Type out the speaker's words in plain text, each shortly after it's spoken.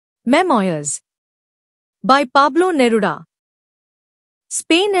Memoirs by Pablo Neruda.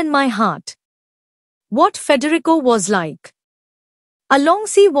 Spain in my heart. What Federico was like. A long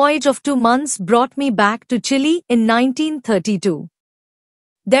sea voyage of 2 months brought me back to Chile in 1932.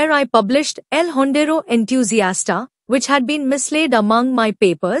 There I published El Hondero Entusiasta, which had been mislaid among my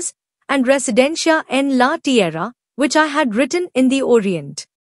papers, and Residencia en la Tierra, which I had written in the Orient.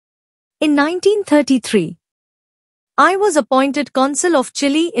 In 1933, I was appointed consul of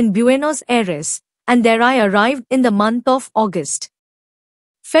Chile in Buenos Aires, and there I arrived in the month of August.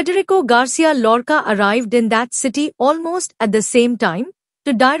 Federico Garcia Lorca arrived in that city almost at the same time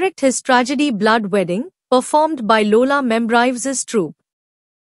to direct his tragedy Blood Wedding, performed by Lola Membrives' troupe.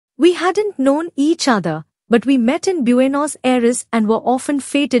 We hadn't known each other, but we met in Buenos Aires and were often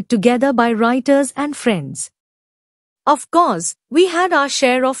feted together by writers and friends. Of course, we had our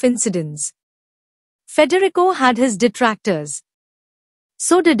share of incidents. Federico had his detractors.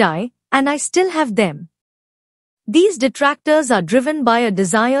 So did I, and I still have them. These detractors are driven by a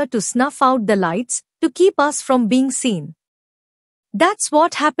desire to snuff out the lights, to keep us from being seen. That's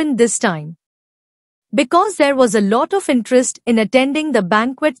what happened this time. Because there was a lot of interest in attending the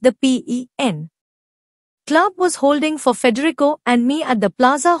banquet the PEN Club was holding for Federico and me at the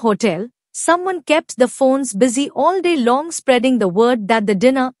Plaza Hotel, someone kept the phones busy all day long spreading the word that the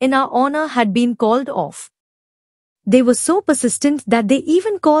dinner in our honor had been called off. They were so persistent that they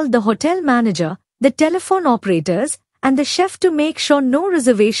even called the hotel manager, the telephone operators, and the chef to make sure no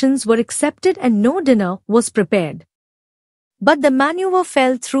reservations were accepted and no dinner was prepared. But the maneuver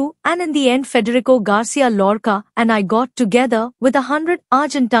fell through, and in the end Federico Garcia Lorca and I got together with 100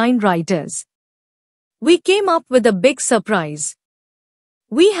 Argentine writers. We came up with a big surprise.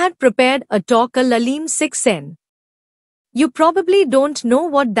 We had prepared a talk a Lalim 6N. You probably don't know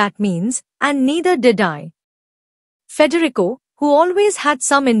what that means, and neither did I. Federico, who always had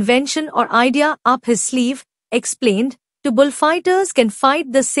some invention or idea up his sleeve, explained, two bullfighters can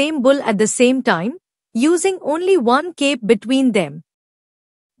fight the same bull at the same time, using only one cape between them.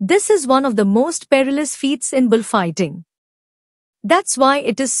 This is one of the most perilous feats in bullfighting. That's why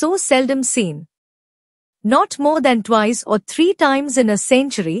it is so seldom seen. Not more than 2 or 3 times in a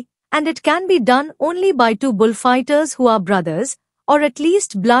century, and it can be done only by 2 bullfighters who are brothers, or at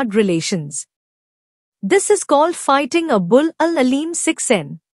least blood relations. This is called fighting a bull al-Alim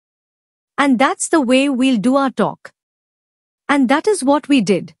 6N. And that's the way we'll do our talk. And that is what we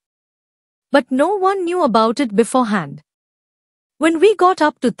did. But no one knew about it beforehand. When we got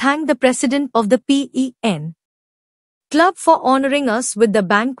up to thank the president of the PEN Club for honoring us with the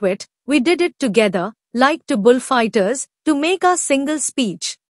banquet, we did it together, like 2 bullfighters, to make our single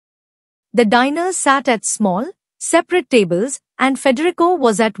speech. The diners sat at small, separate tables, and Federico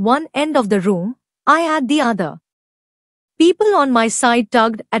was at one end of the room, I at the other. People on my side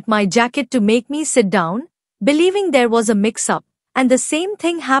tugged at my jacket to make me sit down, believing there was a mix-up, and the same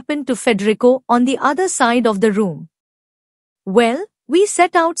thing happened to Federico on the other side of the room. Well, we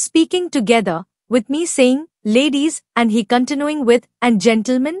set out speaking together, with me saying, ladies, and he continuing with, and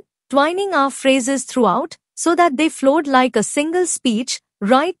gentlemen, twining our phrases throughout, so that they flowed like a single speech,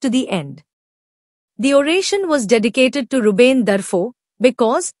 right to the end. The oration was dedicated to Rubén Darfo,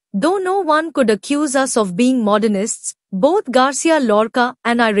 because, though no one could accuse us of being modernists, both Garcia Lorca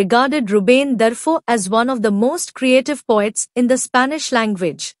and I regarded Rubén Darfo as one of the most creative poets in the Spanish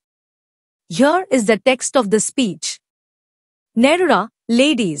language. Here is the text of the speech. Neruda,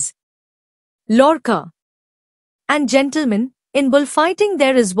 ladies, Lorca, and gentlemen, in bullfighting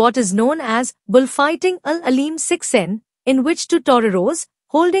there is what is known as bullfighting al-Alim 6N, in which 2 toreros,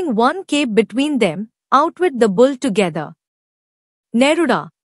 holding one cape between them, outwit the bull together.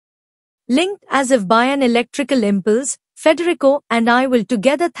 Neruda. Linked as if by an electrical impulse, Federico and I will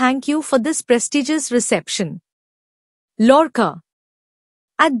together thank you for this prestigious reception. Lorca.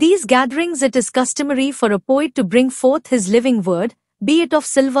 At these gatherings it is customary for a poet to bring forth his living word, be it of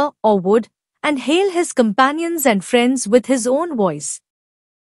silver or wood, and hail his companions and friends with his own voice.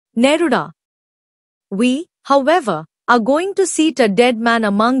 Neruda. We, however, are going to seat a dead man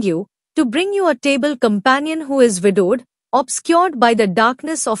among you, to bring you a table companion who is widowed, obscured by the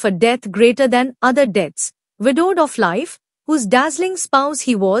darkness of a death greater than other deaths, widowed of life, whose dazzling spouse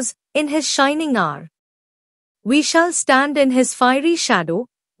he was, in his shining hour. We shall stand in his fiery shadow,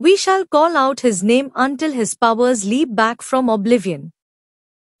 we shall call out his name until his powers leap back from oblivion.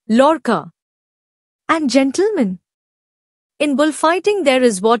 Lorca. And gentlemen, in bullfighting there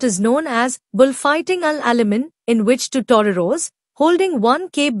is what is known as bullfighting al-Alamin, in which 2 toreros, holding one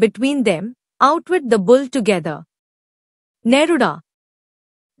cape between them, outwit the bull together. Neruda.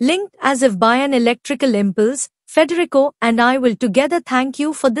 Linked as if by an electrical impulse, Federico and I will together thank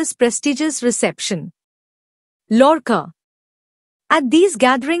you for this prestigious reception. Lorca. At these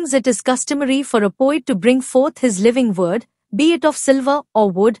gatherings it is customary for a poet to bring forth his living word, be it of silver or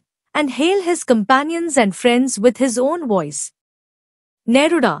wood, and hail his companions and friends with his own voice.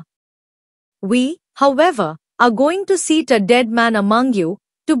 Neruda. We, however, are going to seat a dead man among you,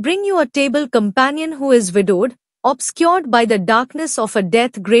 to bring you a table companion who is widowed, obscured by the darkness of a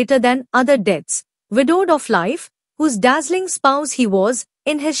death greater than other deaths, widowed of life, whose dazzling spouse he was,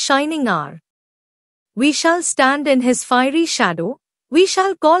 in his shining hour. We shall stand in his fiery shadow, we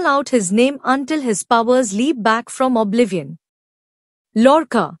shall call out his name until his powers leap back from oblivion.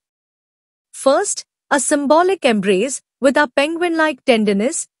 Lorca. First, a symbolic embrace, with our penguin-like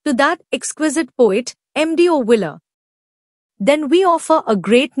tenderness, to that exquisite poet, M.D.O. Willer. Then we offer a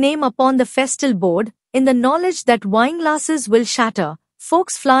great name upon the festal board, in the knowledge that wineglasses will shatter,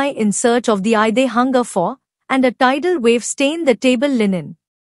 folks fly in search of the eye they hunger for, and a tidal wave stain the table linen.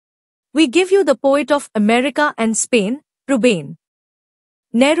 We give you the poet of America and Spain, Rubain.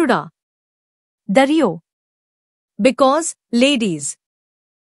 Neruda. Dario. Because, ladies.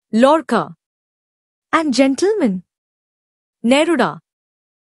 Lorca. And gentlemen. Neruda.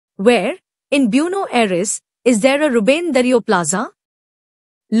 Where, in Buenos Aires, is there a Rubain Dario Plaza?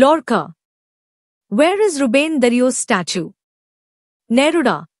 Lorca. Where is Rubain Dario's statue?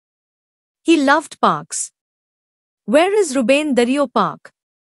 Neruda. He loved parks. Where is Rubain Dario Park?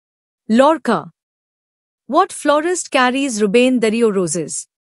 Lorca. What florist carries Rubain Dario roses?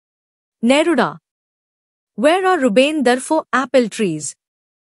 Neruda. Where are Rubain Darfo apple trees?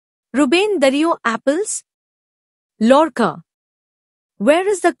 Rubain Dario apples? Lorca. Where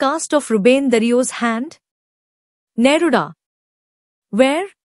is the cast of Rubain Dario's hand? Neruda. Where?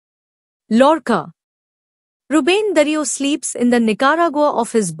 Lorca. Rubain Dario sleeps in the Nicaragua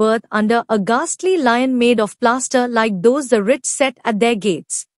of his birth under a ghastly lion made of plaster like those the rich set at their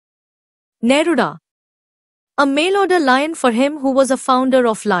gates. Neruda. A mail-order lion for him who was a founder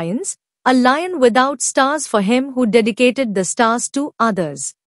of lions, a lion without stars for him who dedicated the stars to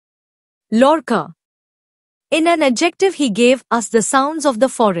others. Lorca. In an adjective he gave us the sounds of the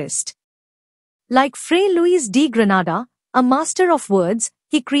forest. Like Fray Luis de Granada, a master of words,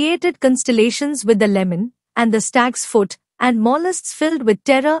 he created constellations with the lemon, and the stag's foot, and mollusks filled with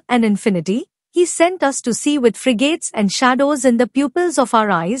terror and infinity. He sent us to sea with frigates and shadows in the pupils of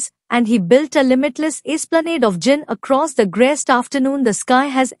our eyes, and he built a limitless esplanade of gin across the greyest afternoon the sky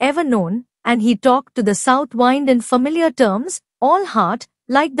has ever known, and he talked to the south wind in familiar terms, all heart,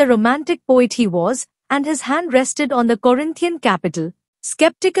 like the romantic poet he was, and his hand rested on the Corinthian capital,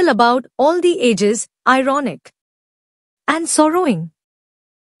 skeptical about all the ages, ironic and sorrowing.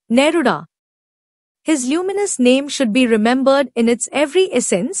 Neruda. His luminous name should be remembered in its every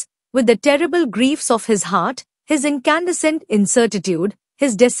essence, with the terrible griefs of his heart, his incandescent incertitude,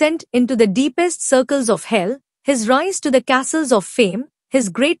 his descent into the deepest circles of hell, his rise to the castles of fame, his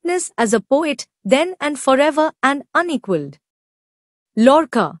greatness as a poet, then and forever and unequaled.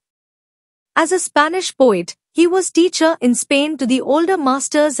 Lorca. As a Spanish poet, he was teacher in Spain to the older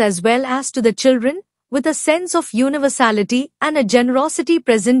masters as well as to the children, with a sense of universality and a generosity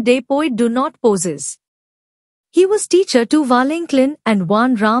present-day poet do not possess. He was teacher to Valle-Inclán and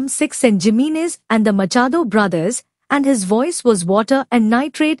Juan Ram Six and Jimenez and the Machado brothers, and his voice was water and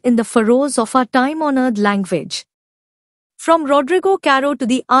nitrate in the furrows of our time-honored language. From Rodrigo Caro to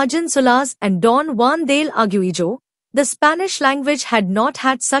the Argensolas and Don Juan del Arguello, the Spanish language had not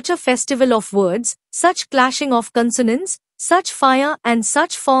had such a festival of words, such clashing of consonants, such fire and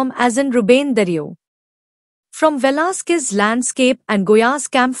such form as in Rubain Dario. From Velázquez's landscape and Goya's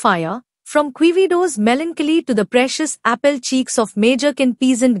campfire, from Quevedo's melancholy to the precious apple cheeks of Majorcan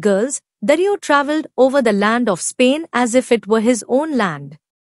peasant girls, Dario travelled over the land of Spain as if it were his own land.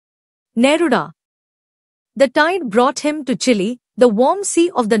 Neruda. The tide brought him to Chile, the warm sea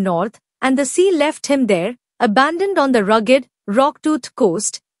of the north, and the sea left him there, abandoned on the rugged, rock-toothed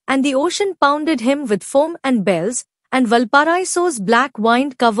coast, and the ocean pounded him with foam and bells, and Valparaiso's black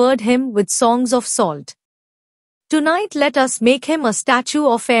wind covered him with songs of salt. Tonight let us make him a statue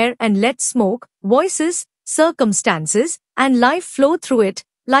of air and let smoke, voices, circumstances, and life flow through it,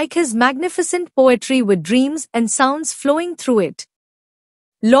 like his magnificent poetry with dreams and sounds flowing through it.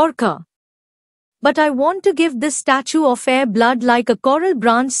 Lorca. But I want to give this statue of air blood like a coral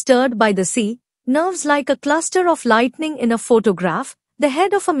branch stirred by the sea, nerves like a cluster of lightning in a photograph, the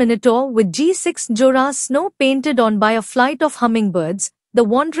head of a minotaur with G6 Jora's snow painted on by a flight of hummingbirds, the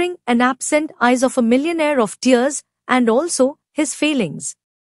wandering and absent eyes of a millionaire of tears, and also his failings.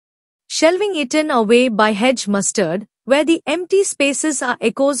 Shelving eaten away by hedge mustard, where the empty spaces are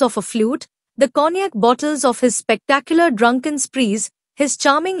echoes of a flute, The cognac bottles of his spectacular drunken sprees, his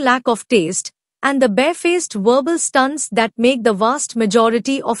charming lack of taste, and the barefaced verbal stunts that make the vast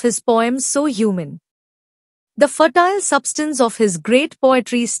majority of his poems so human. The fertile substance of his great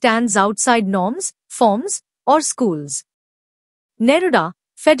poetry stands outside norms, forms, or schools. Neruda,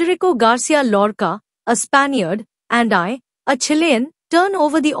 Federico Garcia Lorca, a Spaniard, and I, a Chilean, turn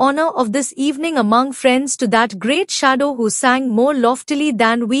over the honor of this evening among friends to that great shadow who sang more loftily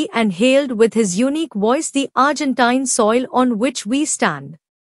than we and hailed with his unique voice the Argentine soil on which we stand.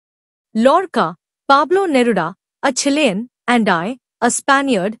 Lorca, Pablo Neruda, a Chilean, and I, a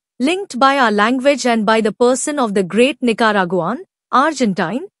Spaniard, linked by our language and by the person of the great Nicaraguan,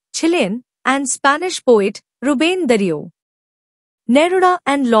 Argentine, Chilean, and Spanish poet, Rubén Darío. Neruda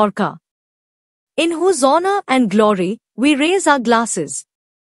and Lorca, in whose honor and glory we raise our glasses.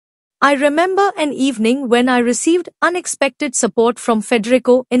 I remember an evening when I received unexpected support from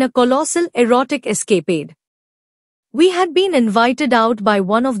Federico in a colossal erotic escapade. We had been invited out by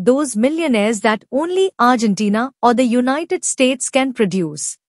one of those millionaires that only Argentina or the United States can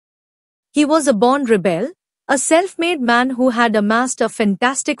produce. He was a born rebel, a self-made man who had amassed a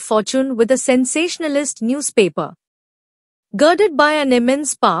fantastic fortune with a sensationalist newspaper. Girded by an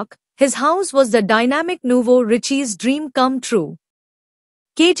immense park, his house was the dynamic nouveau riche's dream come true.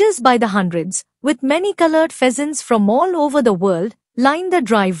 Cages by the hundreds, with many-colored pheasants from all over the world, lined the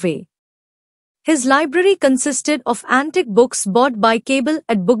driveway. His library consisted of antique books bought by cable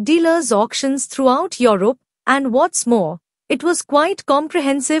at bookdealers' auctions throughout Europe, and what's more, it was quite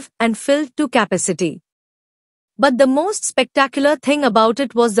comprehensive and filled to capacity. But the most spectacular thing about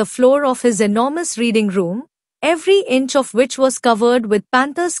it was the floor of his enormous reading room, every inch of which was covered with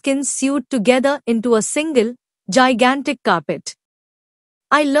panther skins sewed together into a single, gigantic carpet.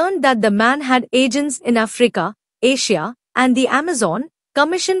 I learned that the man had agents in Africa, Asia, and the Amazon,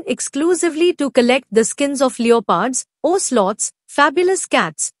 commissioned exclusively to collect the skins of leopards, ocelots, fabulous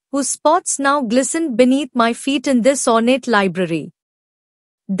cats, whose spots now glistened beneath my feet in this ornate library.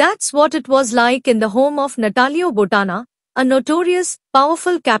 That's what it was like in the home of Natalio Botana, a notorious,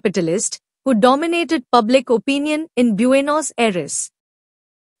 powerful capitalist, who dominated public opinion in Buenos Aires.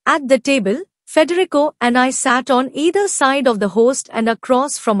 At the table, Federico and I sat on either side of the host and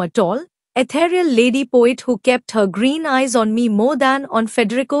across from a tall, ethereal lady poet who kept her green eyes on me more than on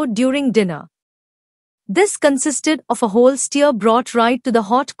Federico during dinner. This consisted of a whole steer brought right to the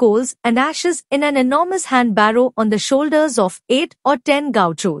hot coals and ashes in an enormous hand barrow on the shoulders of 8 or 10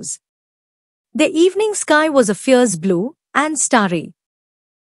 gauchos. The evening sky was a fierce blue and starry.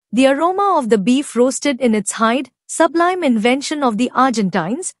 The aroma of the beef roasted in its hide, sublime invention of the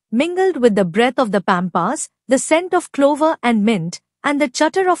Argentines, mingled with the breath of the pampas, the scent of clover and mint, and the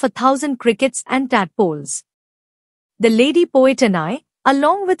chutter of 1,000 crickets and tadpoles. The lady poet and I,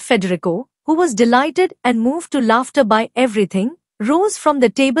 along with Federico, who was delighted and moved to laughter by everything, rose from the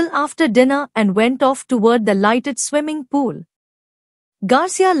table after dinner and went off toward the lighted swimming pool.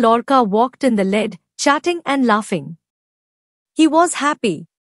 Garcia Lorca walked in the lead, chatting and laughing. He was happy.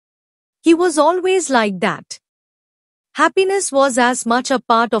 He was always like that. Happiness was as much a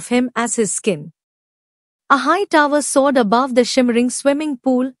part of him as his skin. A high tower soared above the shimmering swimming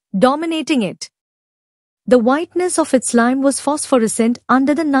pool, dominating it. The whiteness of its lime was phosphorescent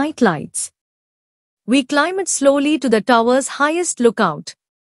under the night lights. We climbed slowly to the tower's highest lookout.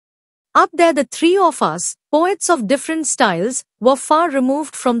 Up there the three of us, poets of different styles, were far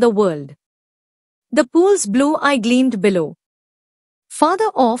removed from the world. The pool's blue eye gleamed below.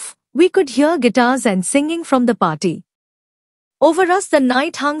 Farther off, we could hear guitars and singing from the party. Over us the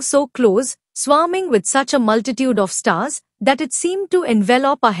night hung so close, swarming with such a multitude of stars, that it seemed to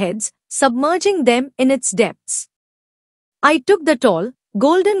envelop our heads, submerging them in its depths. I took the tall,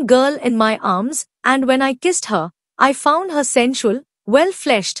 golden girl in my arms, and when I kissed her, I found her sensual,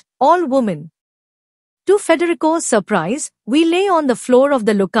 well-fleshed, all-woman. To Federico's surprise, we lay on the floor of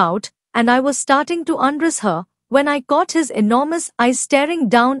the lookout, and I was starting to undress her, when I caught his enormous eyes staring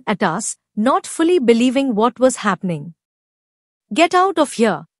down at us, not fully believing what was happening. "Get out of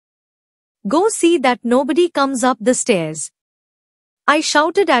here. Go see that nobody comes up the stairs," I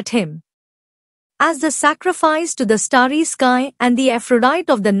shouted at him. As the sacrifice to the starry sky and the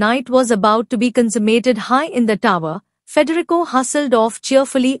Aphrodite of the night was about to be consummated high in the tower, Federico hustled off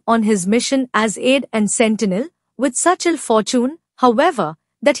cheerfully on his mission as aide and sentinel, with such ill fortune, however,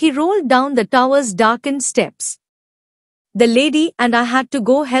 that he rolled down the tower's darkened steps. The lady and I had to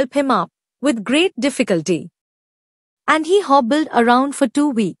go help him up, with great difficulty. And he hobbled around for 2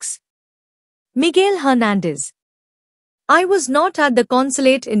 weeks. Miguel Hernandez. I was not at the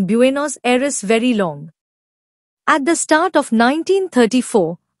consulate in Buenos Aires very long. At the start of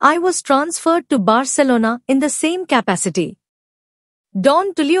 1934, I was transferred to Barcelona in the same capacity.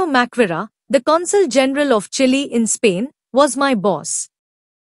 Don Tulio Macvera, the Consul General of Chile in Spain, was my boss.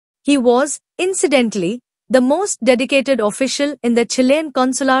 He was, incidentally, the most dedicated official in the Chilean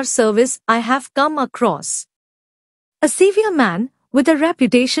consular service I have come across. A severe man, with a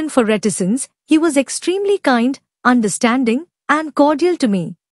reputation for reticence, he was extremely kind, understanding, and cordial to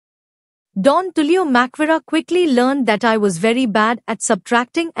me. Don Tulio Macvera quickly learned that I was very bad at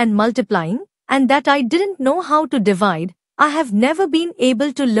subtracting and multiplying, and that I didn't know how to divide. I have never been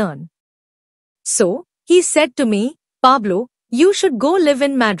able to learn. So, he said to me, "Pablo, you should go live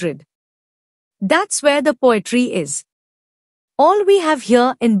in Madrid. That's where the poetry is. All we have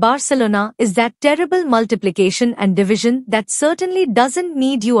here in Barcelona is that terrible multiplication and division that certainly doesn't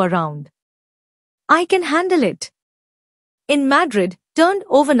need you around. I can handle it." In Madrid, turned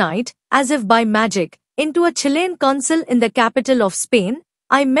overnight, as if by magic, into a Chilean consul in the capital of Spain,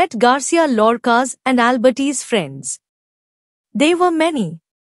 I met Garcia Lorca's and Alberti's friends. They were many.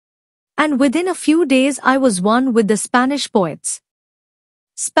 And within a few days I was one with the Spanish poets.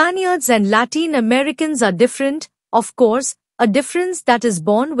 Spaniards and Latin Americans are different, of course, a difference that is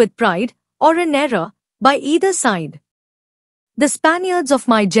born with pride, or an error, by either side. The Spaniards of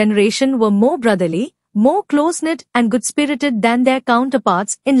my generation were more brotherly, more close-knit and good-spirited than their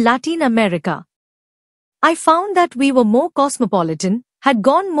counterparts in Latin America. I found that we were more cosmopolitan, had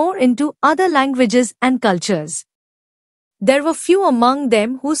gone more into other languages and cultures. There were few among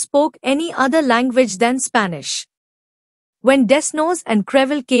them who spoke any other language than Spanish. When Desnos and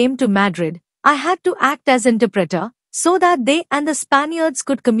Crevel came to Madrid, I had to act as interpreter, so that they and the Spaniards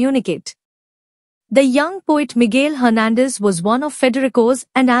could communicate. The young poet Miguel Hernandez was one of Federico's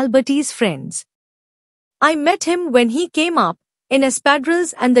and Alberti's friends. I met him when he came up, in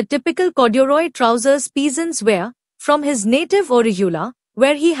espadrilles and the typical corduroy trousers peasants wear, from his native Orihuela,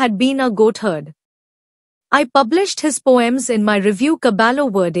 where he had been a goatherd. I published his poems in my review Caballo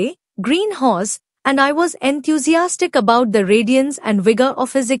Verde, Green Horse, and I was enthusiastic about the radiance and vigor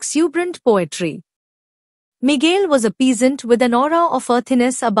of his exuberant poetry. Miguel was a peasant with an aura of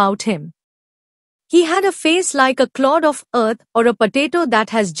earthiness about him. He had a face like a clod of earth or a potato that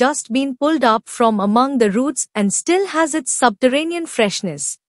has just been pulled up from among the roots and still has its subterranean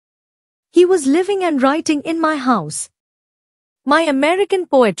freshness. He was living and writing in my house. My American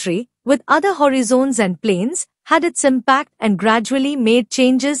poetry, with other horizons and plains, had its impact and gradually made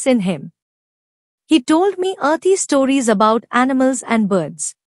changes in him. He told me earthy stories about animals and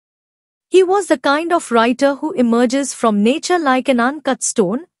birds. He was the kind of writer who emerges from nature like an uncut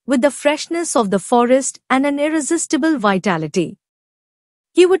stone, with the freshness of the forest and an irresistible vitality.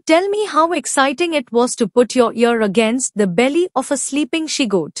 He would tell me how exciting it was to put your ear against the belly of a sleeping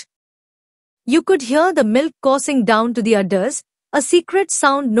she-goat. You could hear the milk coursing down to the udders, a secret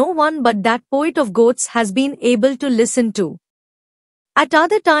sound no one but that poet of goats has been able to listen to. At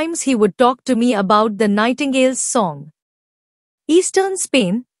other times he would talk to me about the nightingale's song. Eastern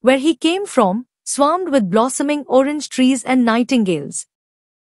Spain, where he came from, swarmed with blossoming orange trees and nightingales.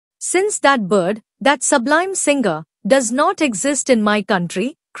 Since that bird, that sublime singer, does not exist in my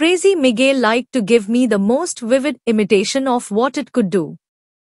country, crazy Miguel liked to give me the most vivid imitation of what it could do.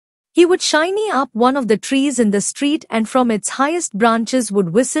 He would shiny up one of the trees in the street and from its highest branches would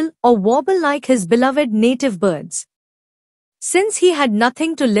whistle or warble like his beloved native birds. Since he had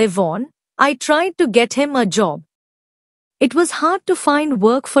nothing to live on, I tried to get him a job. It was hard to find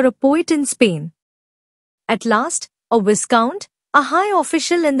work for a poet in Spain. At last, a Viscount, a high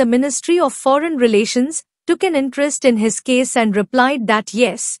official in the Ministry of Foreign Relations, took an interest in his case and replied that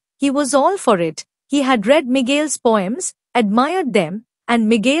yes, he was all for it. He had read Miguel's poems, admired them, and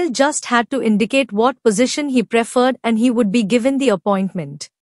Miguel just had to indicate what position he preferred and he would be given the appointment.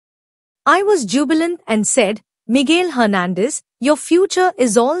 I was jubilant and said, "Miguel Hernandez, your future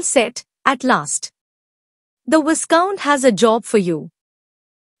is all set, at last. The Viscount has a job for you.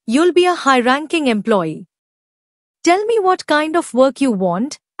 You'll be a high-ranking employee. Tell me what kind of work you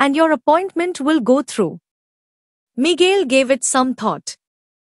want, and your appointment will go through." Miguel gave it some thought.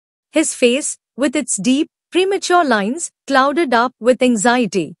 His face, with its deep, premature lines, clouded up with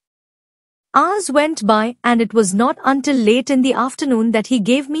anxiety. Hours went by and it was not until late in the afternoon that he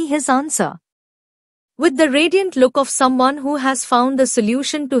gave me his answer. With the radiant look of someone who has found the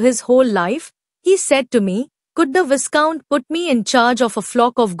solution to his whole life, he said to me, "Could the Viscount put me in charge of a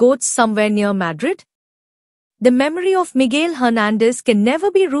flock of goats somewhere near Madrid?" The memory of Miguel Hernandez can never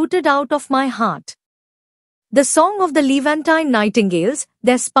be rooted out of my heart. The song of the Levantine nightingales,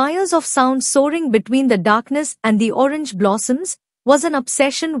 their spires of sound soaring between the darkness and the orange blossoms, was an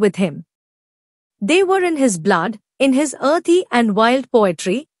obsession with him. They were in his blood, in his earthy and wild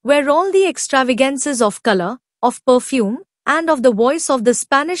poetry, where all the extravagances of color, of perfume, and of the voice of the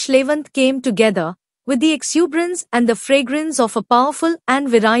Spanish Levant came together, with the exuberance and the fragrance of a powerful and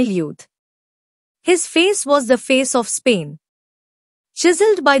virile youth. His face was the face of Spain.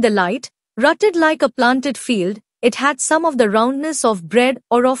 Chiseled by the light, rutted like a planted field, it had some of the roundness of bread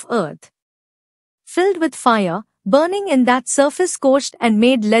or of earth. Filled with fire, burning in that surface scorched and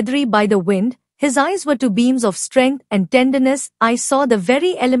made leathery by the wind, his eyes were two beams of strength and tenderness. I saw the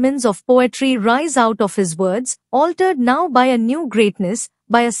very elements of poetry rise out of his words, altered now by a new greatness,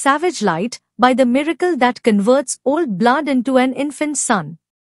 by a savage light, by the miracle that converts old blood into an infant son.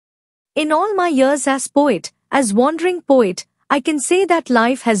 In all my years as poet, as wandering poet, I can say that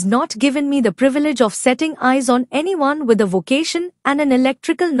life has not given me the privilege of setting eyes on anyone with a vocation and an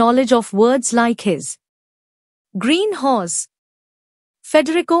electrical knowledge of words like his. Green Horse.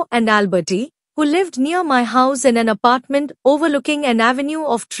 Federico and Alberti, who lived near my house in an apartment overlooking an avenue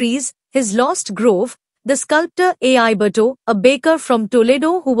of trees, his lost grove, the sculptor A. Iberto, a baker from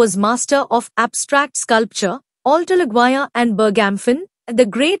Toledo who was master of abstract sculpture, Altalegua and Bergamphin, the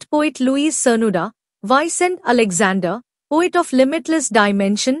great poet Luis Cernuda, Vicente Alexander, poet of limitless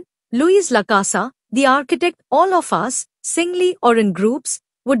dimension, Luis Lacasa, the architect, all of us, singly or in groups,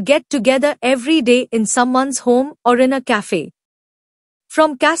 would get together every day in someone's home or in a cafe.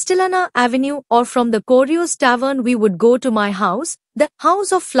 From Castellana Avenue or from the Correos Tavern we would go to my house, the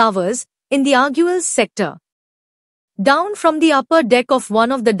House of Flowers, in the Arguelles sector. Down from the upper deck of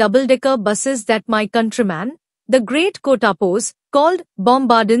one of the double-decker buses that my countryman, the great Kotapos, called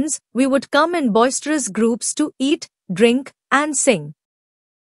bombardons, we would come in boisterous groups to eat, drink, and sing.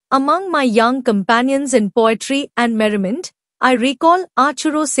 Among my young companions in poetry and merriment, I recall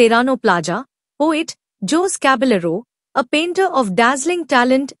Arturo Serrano Plaza, poet, Jose Caballero, a painter of dazzling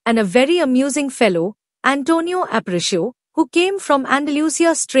talent and a very amusing fellow, Antonio Aparicio, who came from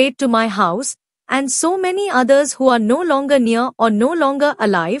Andalusia straight to my house, and so many others who are no longer near or no longer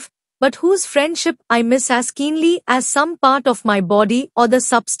alive, but whose friendship I miss as keenly as some part of my body or the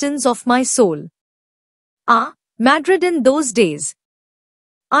substance of my soul. Ah, Madrid in those days!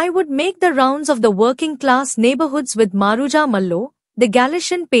 I would make the rounds of the working-class neighborhoods with Maruja Mallo, the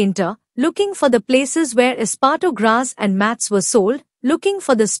Galician painter, looking for the places where esparto grass and mats were sold, looking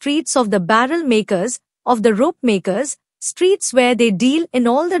for the streets of the barrel makers, of the rope makers, streets where they deal in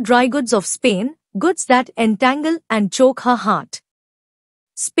all the dry goods of Spain, goods that entangle and choke her heart.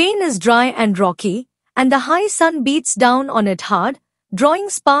 Spain is dry and rocky, and the high sun beats down on it hard, drawing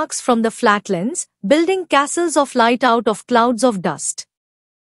sparks from the flatlands, building castles of light out of clouds of dust.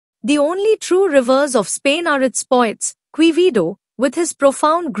 The only true rivers of Spain are its poets, Quevedo, with his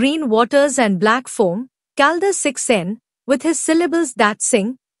profound green waters and black foam, Calder 6N, with his syllables that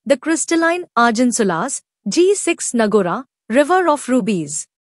sing, the crystalline Argensolas, G6 Nagora, river of rubies.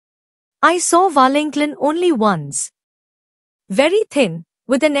 I saw Valenklin only once. Very thin,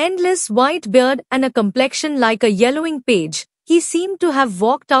 with an endless white beard and a complexion like a yellowing page, he seemed to have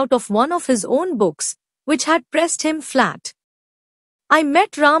walked out of one of his own books, which had pressed him flat. I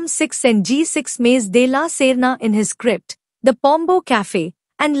met Ram 6 and G6 Mes de la Serna in his crypt, the Pombo Cafe,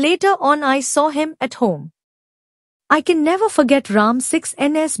 and later on I saw him at home. I can never forget Ram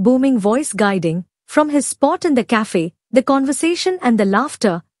 6N's booming voice guiding, from his spot in the cafe, the conversation and the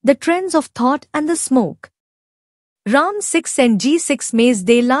laughter, the trends of thought and the smoke. Ram 6 and G6 Mes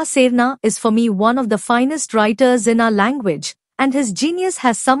de la Serna is for me one of the finest writers in our language, and his genius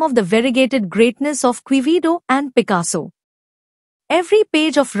has some of the variegated greatness of Quevedo and Picasso. Every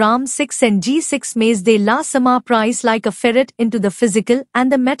page of Ram 6 and G6 Mes de la Serna pries like a ferret into the physical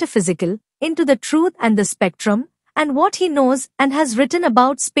and the metaphysical, into the truth and the spectrum, and what he knows and has written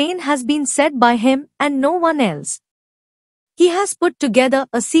about Spain has been said by him and no one else. He has put together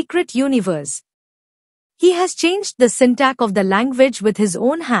a secret universe. He has changed the syntax of the language with his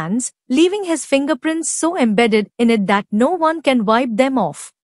own hands, leaving his fingerprints so embedded in it that no one can wipe them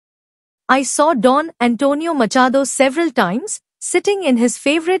off. I saw Don Antonio Machado several times, sitting in his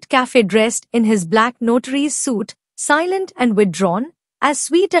favorite cafe dressed in his black notary's suit, silent and withdrawn, as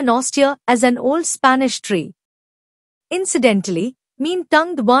sweet and austere as an old Spanish tree. Incidentally,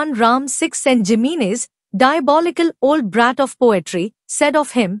 mean-tongued Juan Ram 6 and Jimenez, diabolical old brat of poetry, said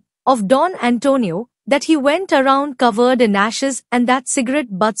of him, of Don Antonio, that he went around covered in ashes and that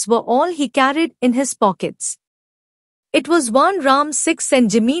cigarette butts were all he carried in his pockets. It was Juan Ram 6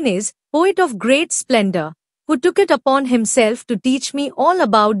 and Jimenez, poet of great splendor, who took it upon himself to teach me all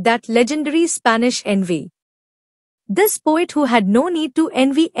about that legendary Spanish envy. This poet who had no need to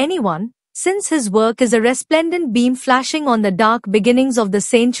envy anyone, since his work is a resplendent beam flashing on the dark beginnings of the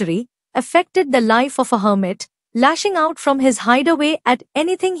century, affected the life of a hermit, lashing out from his hideaway at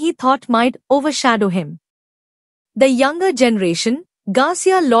anything he thought might overshadow him. The younger generation,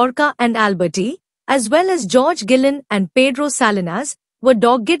 Garcia Lorca and Alberti, as well as George Gillen and Pedro Salinas, were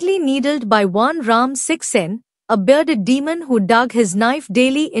doggedly needled by one Ram 6N, a bearded demon who dug his knife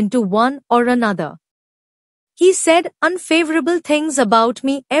daily into one or another. He said unfavorable things about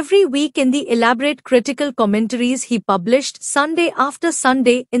me every week in the elaborate critical commentaries he published Sunday after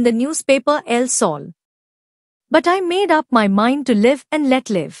Sunday in the newspaper El Sol. But I made up my mind to live and let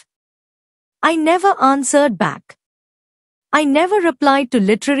live. I never answered back. I never replied to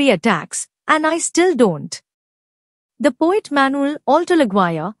literary attacks, and I still don't. The poet Manuel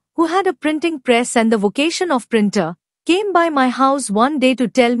Urrutia, who had a printing press and the vocation of printer, came by my house one day to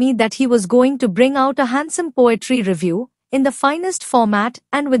tell me that he was going to bring out a handsome poetry review, in the finest format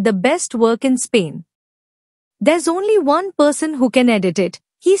and with the best work in Spain. There's only one person who can edit it,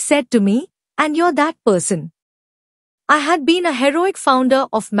 he said to me, and you're that person. I had been a heroic founder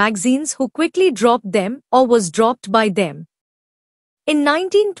of magazines who quickly dropped them or was dropped by them. In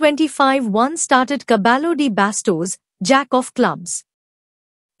 1925 one started Caballo de Bastos, Jack of Clubs.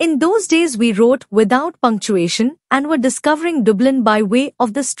 In those days we wrote without punctuation and were discovering Dublin by way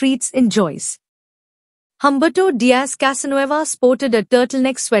of the streets in Joyce. Humberto Diaz Casanova sported a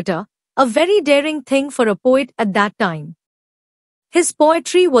turtleneck sweater, a very daring thing for a poet at that time. His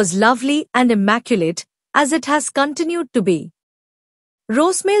poetry was lovely and immaculate, as it has continued to be.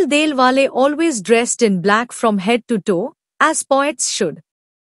 Rosmail Del Valle always dressed in black from head to toe, as poets should.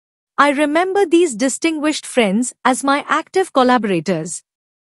 I remember these distinguished friends as my active collaborators.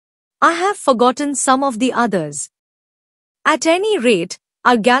 I have forgotten some of the others. At any rate,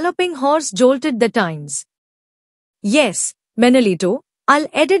 our galloping horse jolted the times. Yes, Menelito, I'll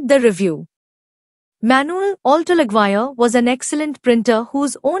edit the review. Manuel Urrutia was an excellent printer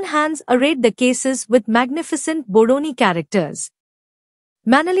whose own hands arrayed the cases with magnificent Boroni characters.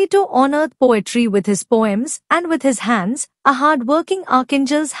 Manolito honored poetry with his poems and with his hands, a hard-working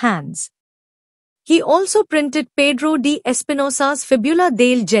archangel's hands. He also printed Pedro de Espinosa's Fibula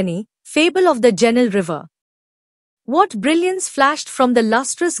del Geni, Fable of the Genil River. What brilliance flashed from the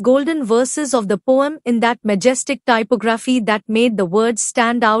lustrous golden verses of the poem in that majestic typography that made the words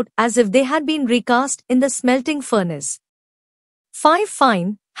stand out as if they had been recast in the smelting furnace. 5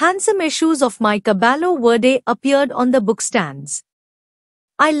 fine, handsome issues of my Caballo Verde appeared on the bookstands.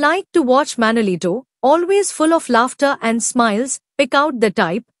 I liked to watch Manolito, always full of laughter and smiles, pick out the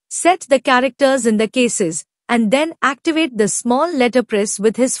type, set the characters in the cases, and then activate the small letterpress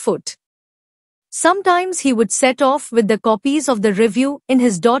with his foot. Sometimes he would set off with the copies of the review in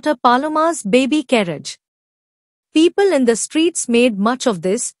his daughter Paloma's baby carriage. People in the streets made much of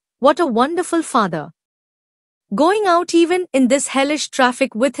this. What a wonderful father. Going out even in this hellish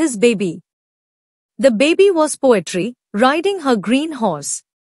traffic with his baby. The baby was poetry, riding her green horse.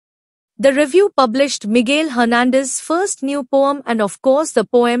 The review published Miguel Hernandez's first new poem and of course the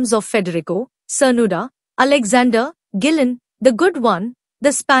poems of Federico, Cernuda, Alexander, Gillen, the Good One,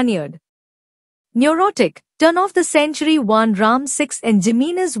 the Spaniard. Neurotic, turn-of-the-century Juan Ram 6 and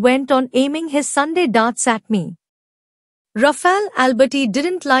Jimenez went on aiming his Sunday darts at me. Rafael Alberti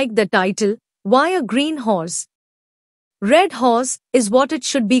didn't like the title, Why a Green Horse? Red Horse is what it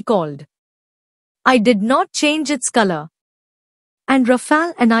should be called. I did not change its color. And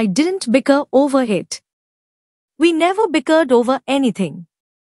Rafael and I didn't bicker over it. We never bickered over anything.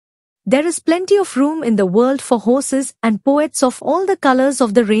 There is plenty of room in the world for horses and poets of all the colors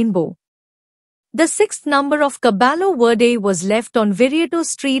of the rainbow. The 6th number of Caballo Verde was left on Viriato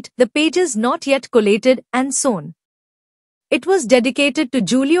Street, the pages not yet collated and sewn. It was dedicated to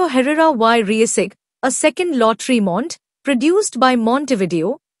Julio Herrera y Riesig, a second lottery mont, produced by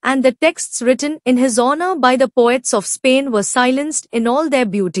Montevideo, and the texts written in his honor by the poets of Spain were silenced in all their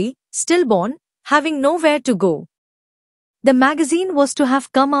beauty, stillborn, having nowhere to go. The magazine was to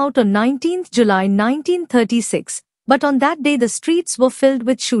have come out on 19th July 1936, but on that day the streets were filled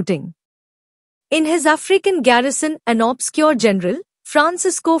with shooting. In his African garrison, an obscure general,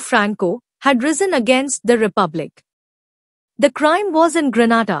 Francisco Franco, had risen against the Republic. The crime was in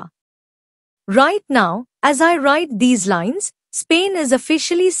Granada. Right now, as I write these lines, Spain is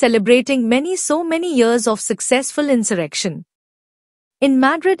officially celebrating so many years of successful insurrection. In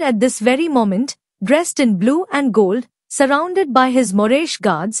Madrid at this very moment, dressed in blue and gold, surrounded by his Moorish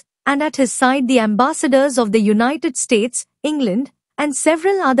guards, and at his side the ambassadors of the United States, England, and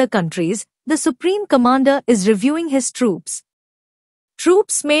several other countries, the Supreme Commander is reviewing his troops.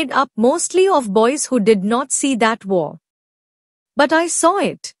 Troops made up mostly of boys who did not see that war. But I saw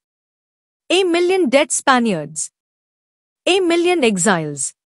it. 1 million dead Spaniards. 1 million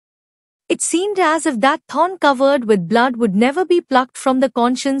exiles. It seemed as if that thorn covered with blood would never be plucked from the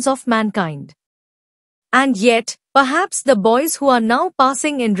conscience of mankind. And yet, perhaps the boys who are now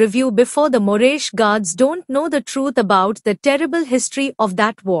passing in review before the Moorish guards don't know the truth about the terrible history of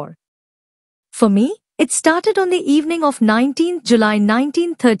that war. For me, it started on the evening of 19th July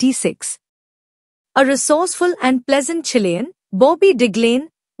 1936. A resourceful and pleasant Chilean, Bobby Diglain,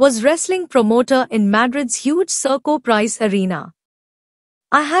 was wrestling promoter in Madrid's huge Circo Price arena.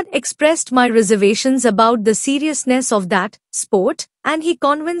 I had expressed my reservations about the seriousness of that sport, and he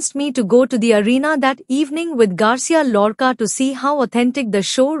convinced me to go to the arena that evening with Garcia Lorca to see how authentic the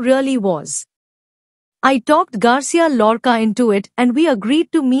show really was. I talked Garcia Lorca into it and we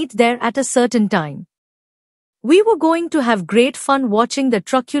agreed to meet there at a certain time. We were going to have great fun watching the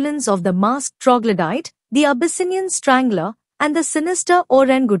truculence of the masked troglodyte, the Abyssinian strangler, and the sinister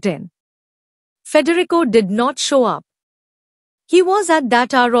orangutan. Federico did not show up. He was at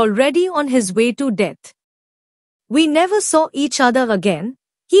that hour already on his way to death. We never saw each other again.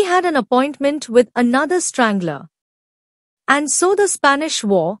 He had an appointment with another strangler. And so the Spanish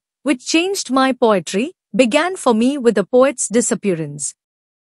War, which changed my poetry, began for me with a poet's disappearance.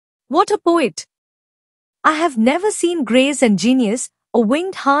 What a poet! I have never seen grace and genius, a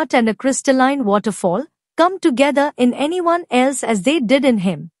winged heart and a crystalline waterfall, come together in anyone else as they did in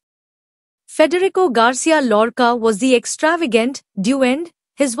him. Federico Garcia Lorca was the extravagant duende.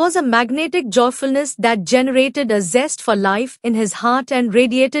 His was a magnetic joyfulness that generated a zest for life in his heart and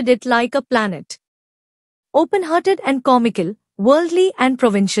radiated it like a planet. Open-hearted and comical, worldly and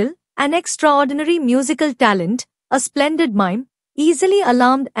provincial, an extraordinary musical talent, a splendid mime, easily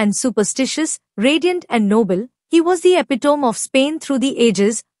alarmed and superstitious, radiant and noble, he was the epitome of Spain through the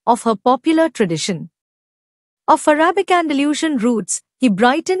ages, of her popular tradition. Of Arabic Andalusian roots, he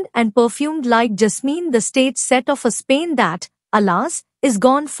brightened and perfumed like jasmine the stage set of a Spain that, alas, is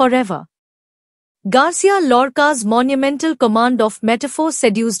gone forever. Garcia Lorca's monumental command of metaphor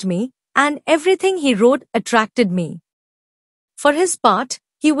seduced me, and everything he wrote attracted me. For his part,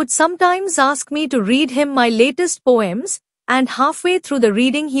 he would sometimes ask me to read him my latest poems, and halfway through the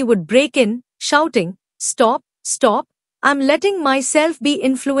reading he would break in, shouting, "Stop, stop, I'm letting myself be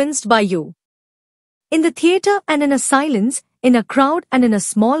influenced by you." In the theater and in a silence, in a crowd and in a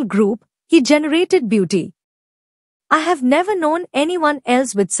small group, he generated beauty. I have never known anyone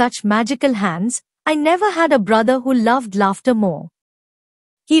else with such magical hands. I never had a brother who loved laughter more.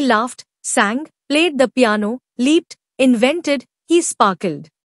 He laughed, sang, played the piano, leaped, invented, he sparkled.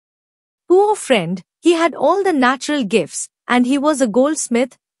 Poor friend, he had all the natural gifts, and he was a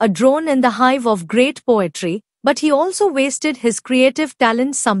goldsmith, a drone in the hive of great poetry, but he also wasted his creative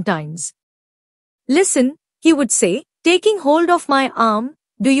talent sometimes. "Listen," he would say, taking hold of my arm,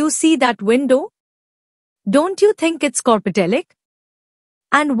 "do you see that window? Don't you think it's corpitelic?"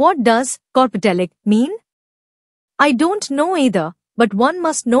 And what does corpitelic mean? I don't know either, but one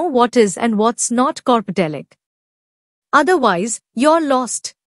must know what is and what's not corpitelic. Otherwise, you're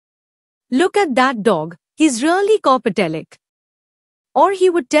lost. "Look at that dog, he's really corpitelic." Or he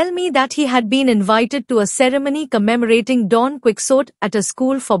would tell me that he had been invited to a ceremony commemorating Don Quixote at a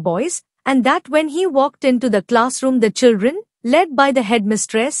school for boys, and that when he walked into the classroom the children, led by the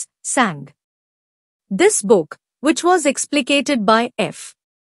headmistress, sang. This book, which was explicated by F.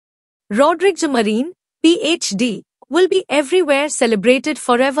 Rodriguez Marin, Ph.D., will be everywhere celebrated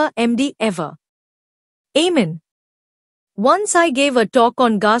forever MD ever. Amen. Once I gave a talk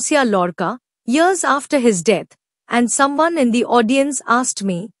on Garcia Lorca, years after his death, and someone in the audience asked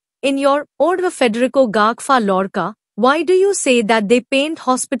me, "In your Ode of Federico Garcia Lorca, why do you say that they paint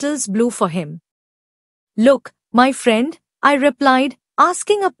hospitals blue for him?" "Look, my friend," I replied,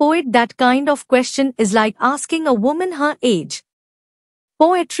 "asking a poet that kind of question is like asking a woman her age.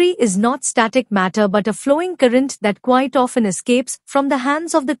 Poetry is not static matter but a flowing current that quite often escapes from the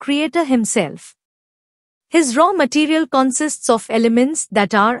hands of the creator himself. His raw material consists of elements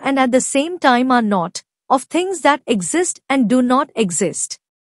that are and at the same time are not, of things that exist and do not exist.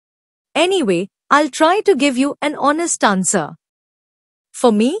 Anyway, I'll try to give you an honest answer.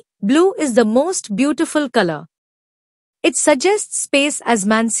 For me, blue is the most beautiful color. It suggests space as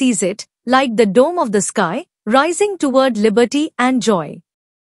man sees it, like the dome of the sky, rising toward liberty and joy.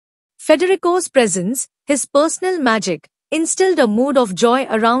 Federico's presence, his personal magic, instilled a mood of joy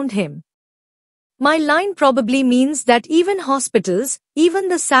around him. My line probably means that even hospitals, even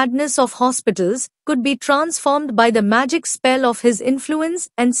the sadness of hospitals, could be transformed by the magic spell of his influence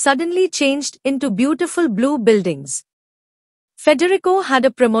and suddenly changed into beautiful blue buildings. Federico had a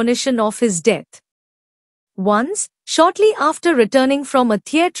premonition of his death. Once, shortly after returning from a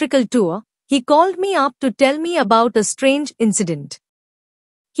theatrical tour, he called me up to tell me about a strange incident.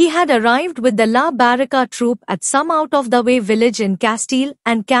 He had arrived with the La Barraca troop at some out-of-the-way village in Castile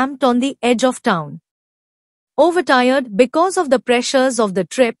and camped on the edge of town. Overtired because of the pressures of the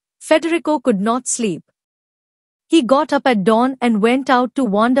trip, Federico could not sleep. He got up at dawn and went out to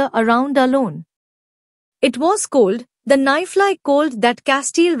wander around alone. It was cold, the knife-like cold that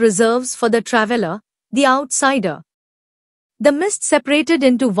Castile reserves for the traveler, the outsider. The mist separated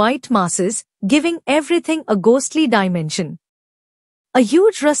into white masses, giving everything a ghostly dimension. A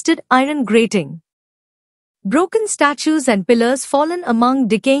huge rusted iron grating. Broken statues and pillars fallen among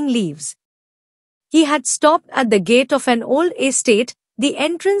decaying leaves. He had stopped at the gate of an old estate, the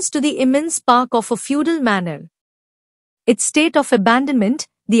entrance to the immense park of a feudal manor. Its state of abandonment,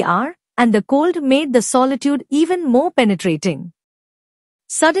 the hour, and the cold made the solitude even more penetrating.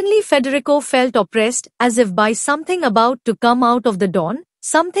 Suddenly Federico felt oppressed as if by something about to come out of the dawn,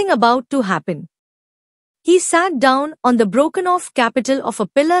 something about to happen. He sat down on the broken-off capital of a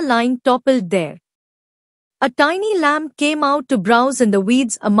pillar lying toppled there. A tiny lamb came out to browse in the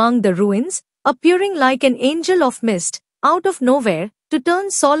weeds among the ruins, appearing like an angel of mist, out of nowhere, to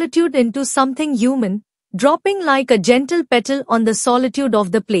turn solitude into something human, dropping like a gentle petal on the solitude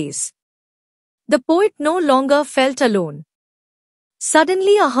of the place. The poet no longer felt alone.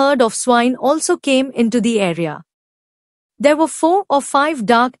 Suddenly a herd of swine also came into the area. There were 4 or 5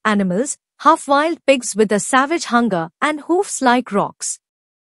 dark animals, half-wild pigs with a savage hunger and hoofs like rocks.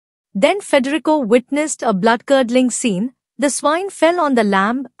 Then Federico witnessed a blood-curdling scene. The swine fell on the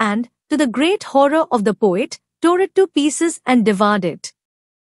lamb and, to the great horror of the poet, tore it to pieces and devoured it.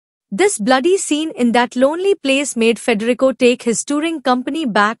 This bloody scene in that lonely place made Federico take his touring company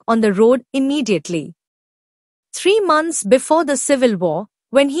back on the road immediately. 3 months before the Civil War,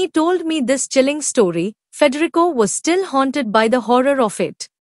 when he told me this chilling story, Federico was still haunted by the horror of it.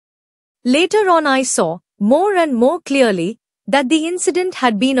 Later on I saw, more and more clearly, that the incident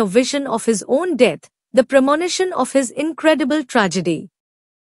had been a vision of his own death, the premonition of his incredible tragedy.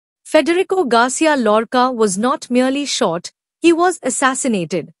 Federico Garcia Lorca was not merely shot, he was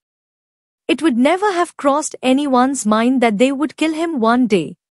assassinated. It would never have crossed anyone's mind that they would kill him one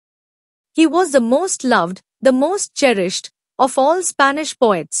day. He was the most loved, the most cherished, of all Spanish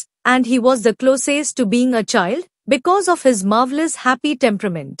poets, and he was the closest to being a child, because of his marvelous happy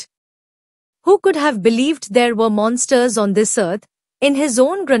temperament. Who could have believed there were monsters on this earth, in his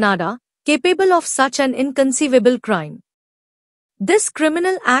own Granada, capable of such an inconceivable crime? This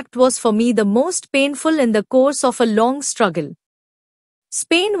criminal act was for me the most painful in the course of a long struggle.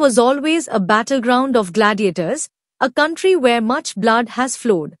 Spain was always a battleground of gladiators, a country where much blood has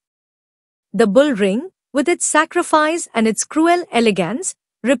flowed. The bull ring, with its sacrifice and its cruel elegance,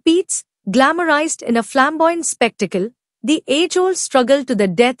 repeats, glamorized in a flamboyant spectacle, the age-old struggle to the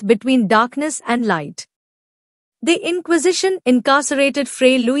death between darkness and light. The Inquisition incarcerated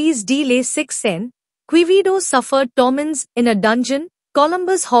Fray Luis de la Sixen, Quevedo suffered torments in a dungeon,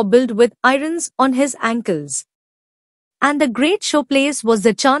 Columbus hobbled with irons on his ankles. And the great showplace was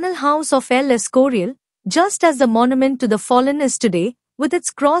the charnel house of El Escorial, just as the monument to the fallen is today, with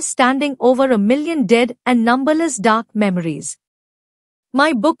its cross standing over 1,000,000 dead and numberless dark memories.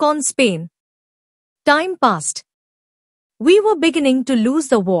 My book on Spain. Time passed. We were beginning to lose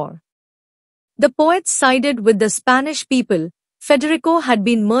the war. The poets sided with the Spanish people. Federico had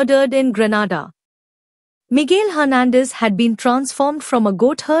been murdered in Granada. Miguel Hernandez had been transformed from a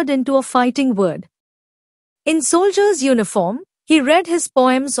goatherd into a fighting bird. In soldier's uniform, he read his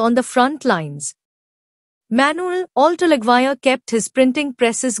poems on the front lines. Manuel Altolegvia kept his printing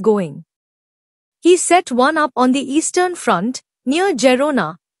presses going. He set one up on the Eastern Front, near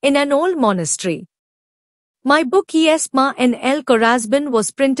Gerona, in an old monastery. My book Yesma en el Corazón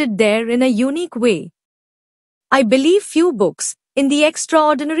was printed there in a unique way. I believe few books, in the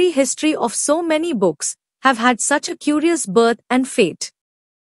extraordinary history of so many books, have had such a curious birth and fate.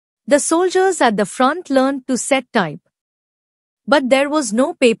 The soldiers at the front learned to set type. But there was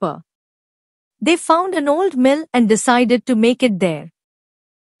no paper. They found an old mill and decided to make it there.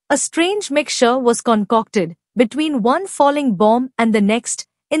 A strange mixture was concocted, between one falling bomb and the next,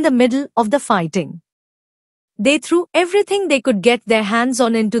 in the middle of the fighting. They threw everything they could get their hands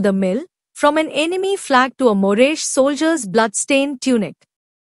on into the mill, from an enemy flag to a Moorish soldier's blood-stained tunic.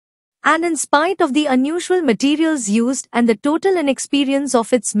 And in spite of the unusual materials used and the total inexperience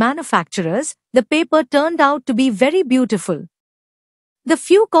of its manufacturers, the paper turned out to be very beautiful. The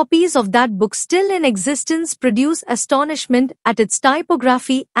few copies of that book still in existence produce astonishment at its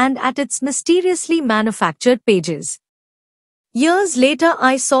typography and at its mysteriously manufactured pages. Years later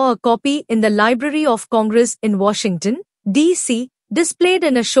I saw a copy in the Library of Congress in Washington, D.C., displayed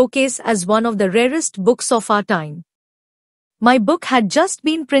in a showcase as one of the rarest books of our time. my book had just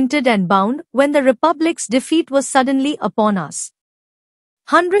been printed and bound when the Republic's defeat was suddenly upon us.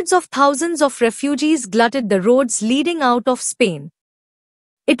 Hundreds of thousands of refugees glutted the roads leading out of Spain.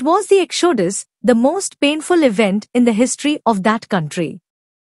 It was the exodus, the most painful event in the history of that country.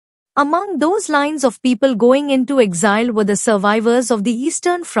 Among those lines of people going into exile were the survivors of the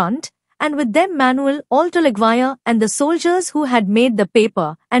Eastern Front, and with them Manuel Altolaguirre and the soldiers who had made the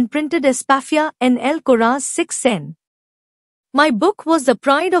paper and printed Espafia en el Coraz 6N. My book was the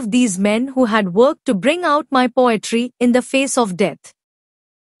pride of these men who had worked to bring out my poetry in the face of death.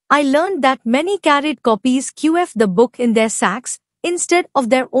 I learned that many carried copies of the book in their sacks, instead of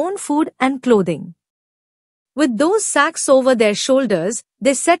their own food and clothing. With those sacks over their shoulders,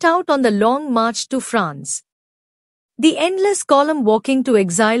 they set out on the long march to France. The endless column walking to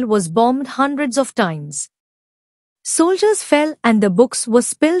exile was bombed hundreds of times. Soldiers fell and the books were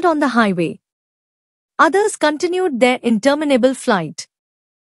spilled on the highway. Others continued their interminable flight.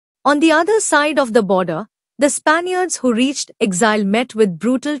 On the other side of the border, the Spaniards who reached exile met with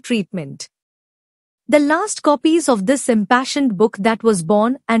brutal treatment. The last copies of this impassioned book that was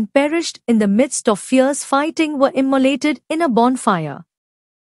born and perished in the midst of fierce fighting were immolated in a bonfire.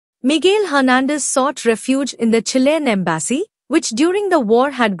 Miguel Hernandez sought refuge in the Chilean embassy, which during the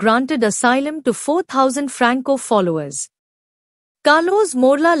war had granted asylum to 4,000 Franco followers. Carlos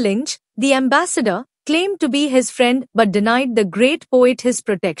Morla Lynch, the ambassador, claimed to be his friend but denied the great poet his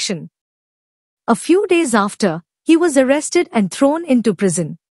protection. A few days after, he was arrested and thrown into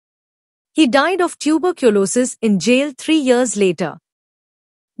prison. He died of tuberculosis in jail 3 years later.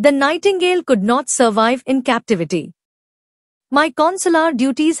 The nightingale could not survive in captivity. My consular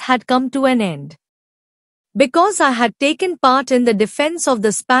duties had come to an end. Because I had taken part in the defense of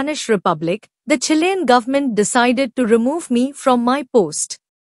the Spanish Republic, the Chilean government decided to remove me from my post.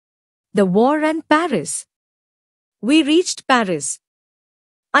 The war and Paris. We reached Paris.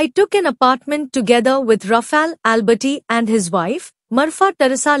 I took an apartment together with Rafael Alberti and his wife, Marfa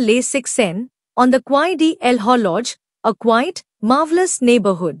Teresa Le 6N, on the Quai d'El Horloge, a quiet, marvelous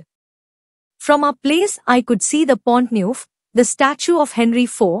neighborhood. From our place I could see the Pont Neuf, the statue of Henry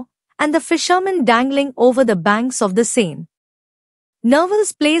IV, and the fishermen dangling over the banks of the Seine.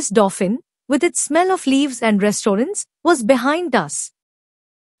 Nerval's Place Dauphine, with its smell of leaves and restaurants, was behind us.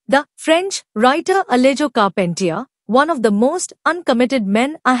 The French writer Alejo Carpentier, one of the most uncommitted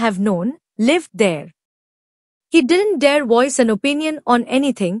men I have known, lived there. He didn't dare voice an opinion on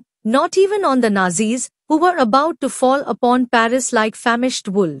anything, not even on the Nazis, who were about to fall upon Paris like famished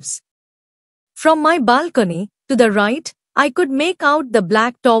wolves. From my balcony, to the right, I could make out the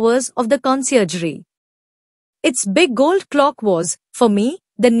black towers of the conciergerie. Its big gold clock was, for me,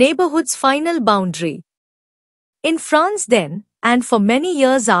 the neighborhood's final boundary. In France then, and for many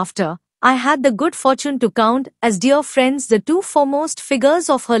years after, I had the good fortune to count as dear friends the two foremost figures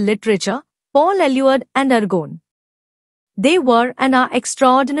of her literature, Paul Eluard and Argonne. They were and are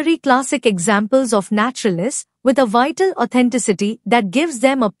extraordinary classic examples of naturalness, with a vital authenticity that gives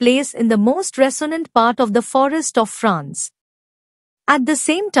them a place in the most resonant part of the forest of France. At the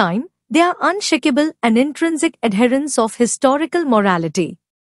same time, they are unshakable and intrinsic adherents of historical morality.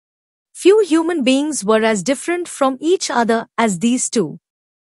 Few human beings were as different from each other as these two.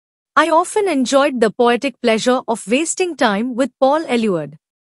 I often enjoyed the poetic pleasure of wasting time with Paul Eluard.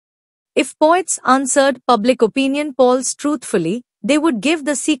 If poets answered public opinion polls truthfully, they would give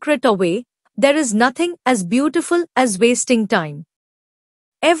the secret away: there is nothing as beautiful as wasting time.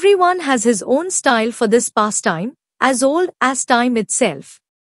 Everyone has his own style for this pastime, as old as time itself.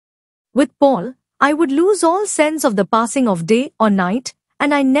 With Paul, I would lose all sense of the passing of day or night,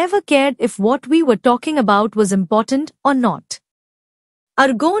 and I never cared if what we were talking about was important or not.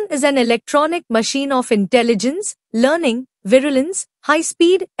 Argonne is an electronic machine of intelligence, learning, virulence,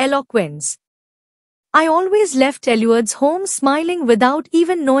 high-speed eloquence. I always left Eluard's home smiling without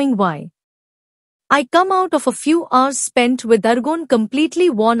even knowing why. I come out of a few hours spent with Argonne completely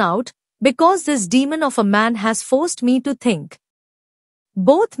worn out, because this demon of a man has forced me to think.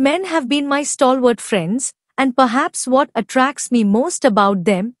 Both men have been my stalwart friends, and perhaps what attracts me most about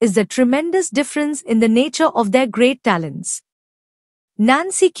them is the tremendous difference in the nature of their great talents.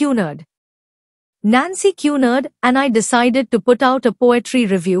 Nancy Cunard. Nancy Cunard and I decided to put out a poetry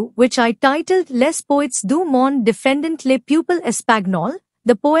review which I titled Les Poètes du Monde Défendent les Peuples Espagnols,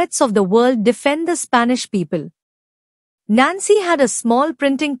 The Poets of the World Defend the Spanish People. Nancy had a small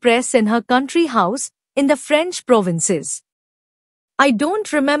printing press in her country house in the French provinces. I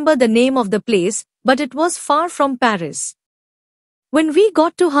don't remember the name of the place, but it was far from Paris. When we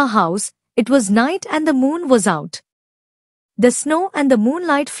got to her house, it was night and the moon was out. The snow and the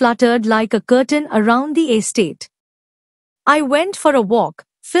moonlight fluttered like a curtain around the estate. I went for a walk,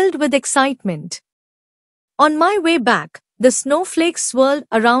 filled with excitement. On my way back, the snowflakes swirled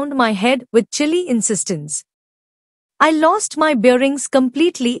around my head with chilly insistence. I lost my bearings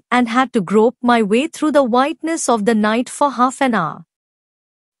completely and had to grope my way through the whiteness of the night for half an hour.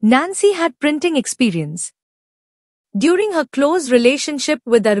 Nancy had printing experience. During her close relationship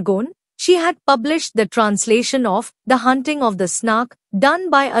with Argonne, she had published the translation of The Hunting of the Snark,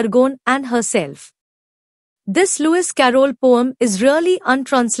 done by Argonne and herself. This Lewis Carroll poem is really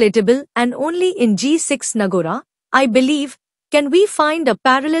untranslatable and only in G6 Nagora, I believe, can we find a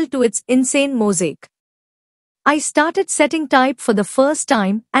parallel to its insane mosaic. I started setting type for the first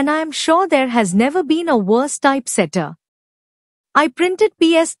time and I am sure there has never been a worse typesetter. I printed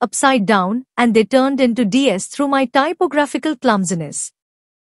PS upside down and they turned into DS through my typographical clumsiness.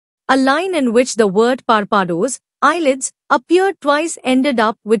 A line in which the word parpados, eyelids, appeared twice ended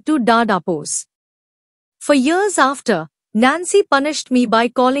up with two dadapos. For years after, Nancy punished me by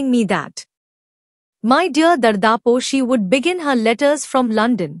calling me that. My dear Dardapo, she would begin her letters from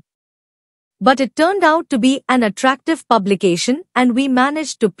London. But it turned out to be an attractive publication and we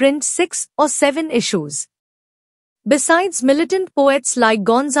managed to print 6 or 7 issues. Besides militant poets like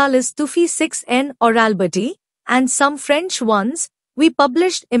González Tufi 6N or Alberti, and some French ones, we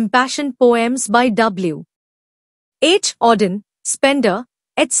published impassioned poems by W. H. Auden, Spender,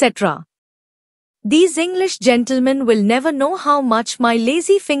 etc. These English gentlemen will never know how much my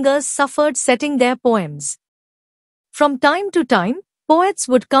lazy fingers suffered setting their poems. From time to time, poets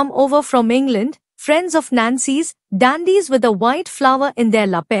would come over from England, friends of Nancy's, dandies with a white flower in their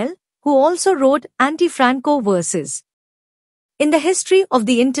lapel, who also wrote anti-Franco verses. In the history of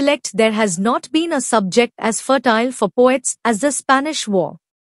the intellect there has not been a subject as fertile for poets as the Spanish War.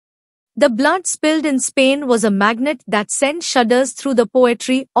 The blood spilled in Spain was a magnet that sent shudders through the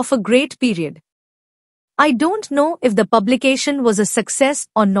poetry of a great period. I don't know if the publication was a success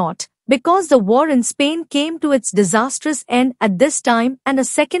or not, because the war in Spain came to its disastrous end at this time and a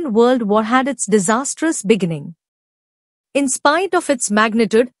Second World War had its disastrous beginning. In spite of its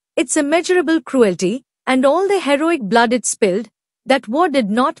magnitude, its immeasurable cruelty, and all the heroic blood it spilled, that war did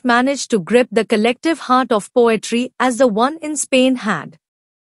not manage to grip the collective heart of poetry as the one in Spain had.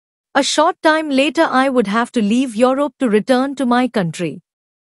 A short time later I would have to leave Europe to return to my country.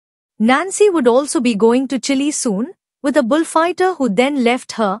 Nancy would also be going to Chile soon, with a bullfighter who then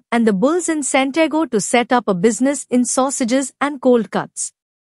left her and the bulls in Santiago to set up a business in sausages and cold cuts.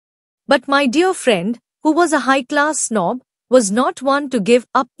 But my dear friend, who was a high-class snob, was not one to give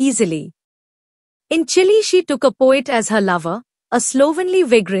up easily. In Chile she took a poet as her lover, a slovenly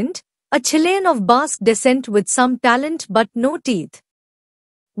vagrant, a Chilean of Basque descent with some talent but no teeth.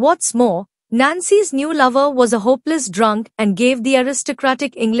 What's more, Nancy's new lover was a hopeless drunk and gave the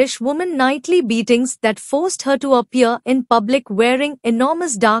aristocratic English woman nightly beatings that forced her to appear in public wearing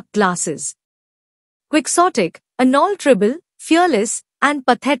enormous dark glasses. Quixotic, unalterable, fearless, and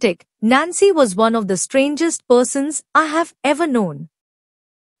pathetic, Nancy was one of the strangest persons I have ever known.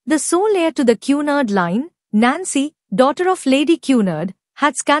 The sole heir to the Cunard line, Nancy, daughter of Lady Cunard,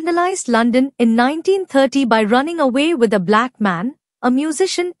 had scandalized London in 1930 by running away with a black man, a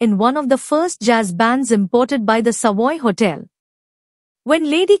musician in one of the first jazz bands imported by the Savoy Hotel. When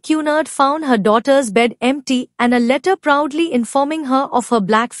Lady Cunard found her daughter's bed empty and a letter proudly informing her of her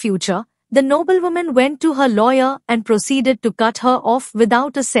black future, the noblewoman went to her lawyer and proceeded to cut her off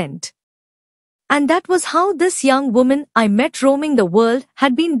without a cent. And that was how this young woman I met roaming the world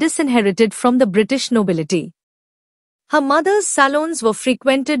had been disinherited from the British nobility. Her mother's salons were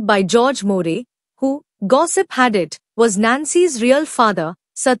frequented by George Moray, who, gossip had it, was Nancy's real father,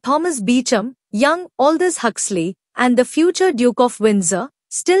 Sir Thomas Beecham, young Aldous Huxley, and the future Duke of Windsor,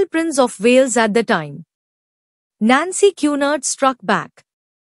 still Prince of Wales at the time. Nancy Cunard struck back.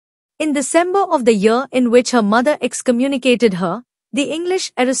 In December of the year in which her mother excommunicated her, the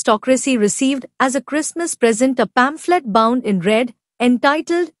English aristocracy received as a Christmas present a pamphlet bound in red,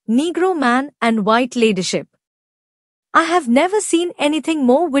 entitled Negro Man and White Ladyship. I have never seen anything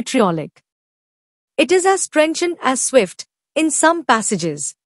more vitriolic. It is as trenchant as swift, in some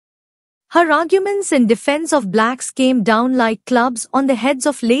passages. Her arguments in defense of blacks came down like clubs on the heads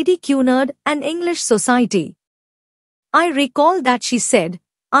of Lady Cunard and English society. I recall that she said,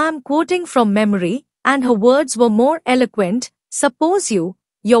 I am quoting from memory, and her words were more eloquent, suppose you,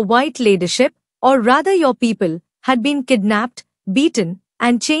 your white ladyship, or rather your people, had been kidnapped, beaten,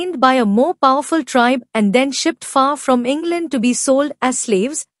 and chained by a more powerful tribe and then shipped far from England to be sold as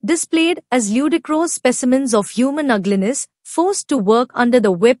slaves, displayed as ludicrous specimens of human ugliness, forced to work under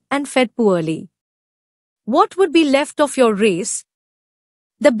the whip and fed poorly. What would be left of your race?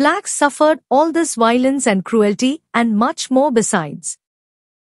 The blacks suffered all this violence and cruelty and much more besides.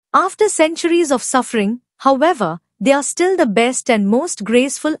 After centuries of suffering, however, they are still the best and most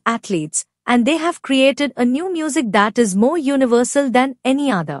graceful athletes, and they have created a new music that is more universal than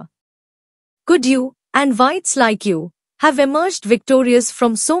any other. Could you, and whites like you, have emerged victorious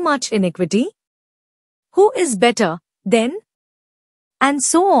from so much iniquity? Who is better, then? And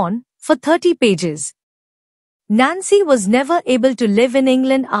so on, for 30 pages. Nancy was never able to live in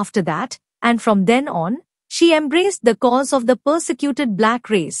England after that, and from then on, she embraced the cause of the persecuted black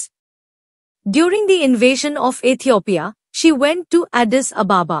race. During the invasion of Ethiopia, she went to Addis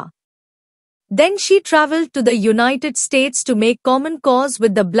Ababa. Then she traveled to the United States to make common cause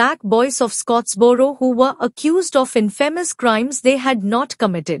with the black boys of Scottsboro who were accused of infamous crimes they had not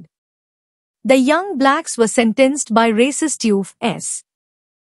committed. The young blacks were sentenced by racist U.S.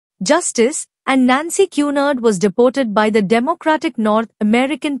 Justice, and Nancy Cunard was deported by the Democratic North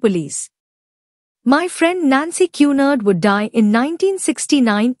American Police. My friend Nancy Cunard would die in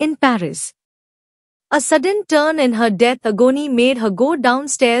 1969 in Paris. A sudden turn in her death agony made her go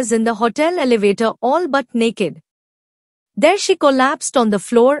downstairs in the hotel elevator all but naked. There she collapsed on the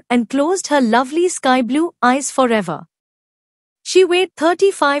floor and closed her lovely sky blue eyes forever. She weighed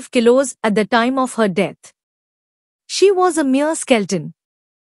 35 kilos at the time of her death. She was a mere skeleton.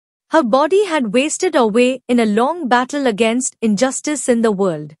 Her body had wasted away in a long battle against injustice in the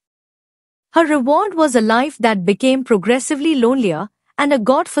world. Her reward was a life that became progressively lonelier and a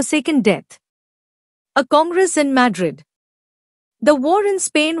God-forsaken death. A Congress in Madrid. The war in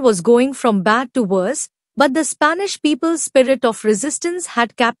Spain was going from bad to worse, but the Spanish people's spirit of resistance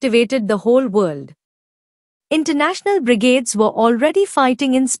had captivated the whole world. International brigades were already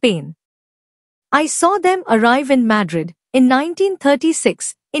fighting in Spain. I saw them arrive in Madrid in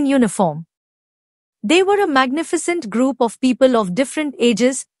 1936 in uniform. They were a magnificent group of people of different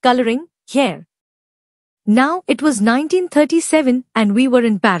ages, coloring, hair. Now it was 1937 and we were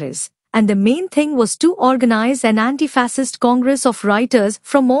in Paris, and the main thing was to organize an anti-fascist congress of writers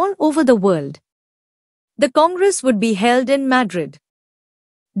from all over the world. The congress would be held in Madrid.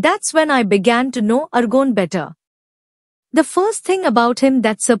 That's when I began to know Argonne better. The first thing about him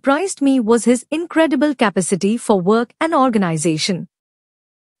that surprised me was his incredible capacity for work and organization.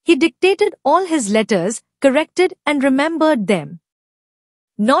 He dictated all his letters, corrected and remembered them.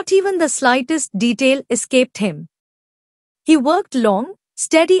 Not even the slightest detail escaped him. He worked long,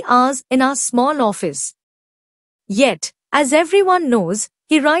 steady hours in our small office. Yet, as everyone knows,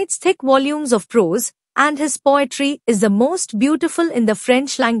 he writes thick volumes of prose, and his poetry is the most beautiful in the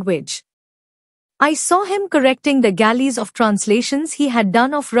French language. I saw him correcting the galleys of translations he had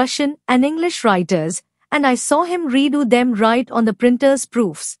done of Russian and English writers, and I saw him redo them right on the printer's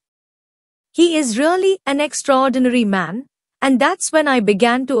proofs. He is really an extraordinary man, and that's when I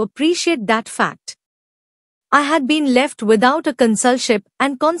began to appreciate that fact. I had been left without a consulship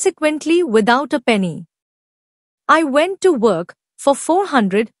and consequently without a penny. I went to work for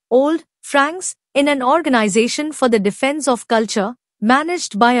 400 old francs in an organization for the defense of culture,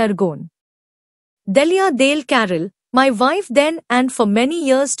 managed by Argonne. Delia Dale Carroll, my wife then and for many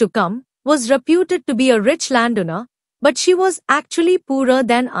years to come, was reputed to be a rich landowner, but she was actually poorer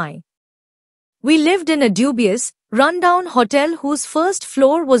than I. We lived in a dubious, run-down hotel whose first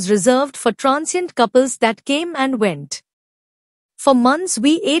floor was reserved for transient couples that came and went. For months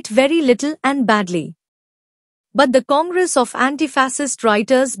we ate very little and badly. But the Congress of Anti-Fascist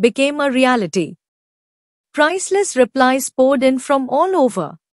Writers became a reality. Priceless replies poured in from all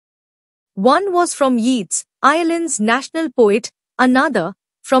over. One was from Yeats, Ireland's national poet, another,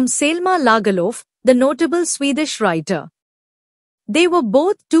 from Selma Lagerlöf, the notable Swedish writer. They were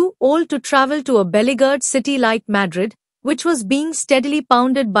both too old to travel to a beleaguered city like Madrid, which was being steadily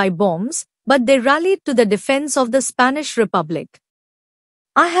pounded by bombs, but they rallied to the defense of the Spanish Republic.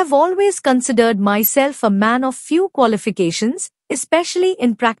 I have always considered myself a man of few qualifications, especially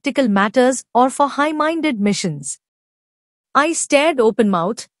in practical matters or for high-minded missions. I stared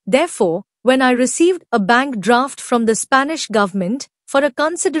open-mouthed, therefore, when I received a bank draft from the Spanish government for a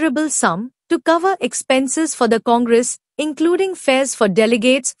considerable sum to cover expenses for the Congress, including fares for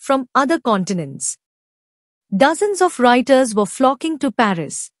delegates from other continents. Dozens of writers were flocking to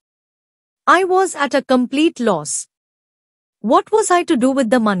Paris. I was at a complete loss. What was I to do with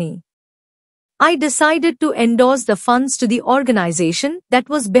the money? I decided to endorse the funds to the organization that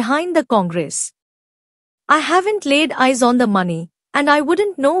was behind the Congress. I haven't laid eyes on the money, and I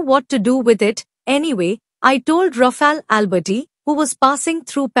wouldn't know what to do with it. Anyway, I told Raphael Alberti, who was passing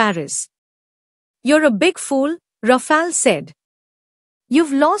through Paris. "You're a big fool," Raphael said.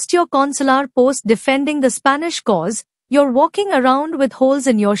 "You've lost your consular post defending the Spanish cause, you're walking around with holes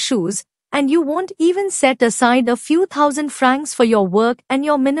in your shoes, and you won't even set aside a few thousand francs for your work and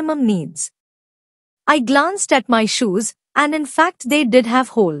your minimum needs. I glanced at my shoes, and in fact they did have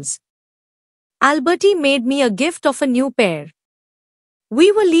holes. Alberti made me a gift of a new pair.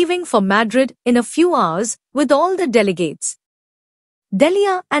 We were leaving for Madrid in a few hours with all the delegates.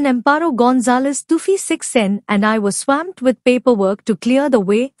 Delia and Amparo González Tufi-Sixen and I were swamped with paperwork to clear the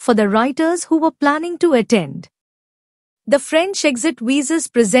way for the writers who were planning to attend. The French exit visas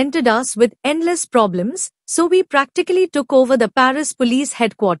presented us with endless problems, so we practically took over the Paris police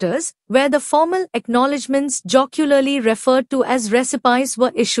headquarters, where the formal acknowledgements jocularly referred to as récépissés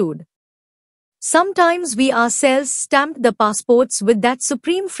were issued. Sometimes we ourselves stamped the passports with that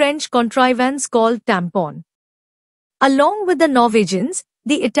supreme French contrivance called tampon. Along with the Norwegians,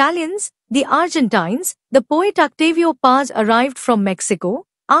 the Italians, the Argentines, the poet Octavio Paz arrived from Mexico,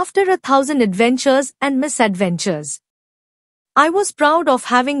 after 1,000 adventures and misadventures. I was proud of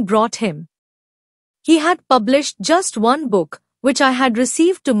having brought him. He had published just one book, which I had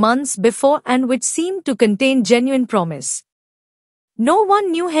received 2 months before and which seemed to contain genuine promise. No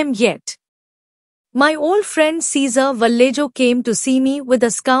one knew him yet. My old friend Cesar Vallejo came to see me with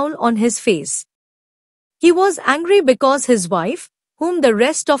a scowl on his face. He was angry because his wife, whom the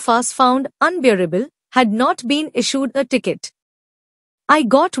rest of us found unbearable, had not been issued a ticket. I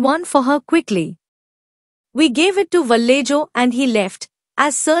got one for her quickly. We gave it to Vallejo and he left,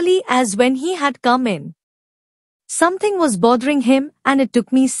 as surly as when he had come in. Something was bothering him and it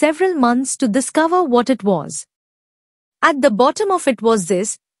took me several months to discover what it was. At the bottom of it was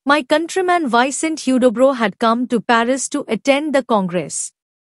this: my countryman Vicente Hudobro had come to Paris to attend the Congress.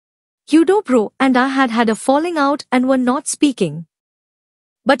 Hudobro and I had had a falling out and were not speaking.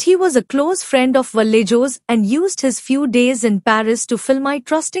 But he was a close friend of Vallejo's and used his few days in Paris to fill my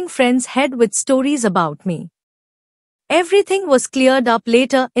trusting friend's head with stories about me. Everything was cleared up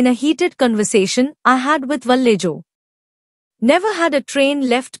later in a heated conversation I had with Vallejo. Never had a train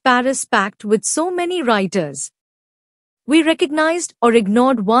left Paris packed with so many writers. We recognized or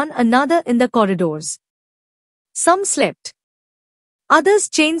ignored one another in the corridors. Some slept. Others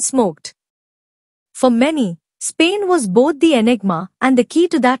chain-smoked. For many, Spain was both the enigma and the key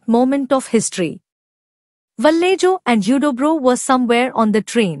to that moment of history. Vallejo and Hudobro were somewhere on the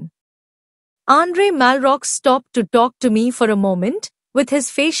train. André Malraux stopped to talk to me for a moment, with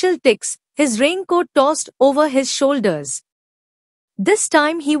his facial tics, his raincoat tossed over his shoulders. This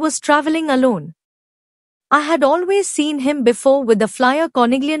time he was traveling alone. I had always seen him before with the flyer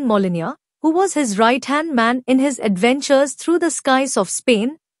Corneglian Molinier, who was his right-hand man in his adventures through the skies of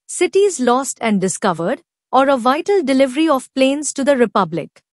Spain, cities lost and discovered, or a vital delivery of planes to the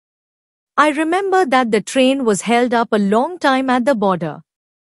Republic. I remember that the train was held up a long time at the border.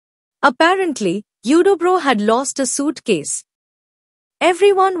 Apparently, Hudobro had lost a suitcase.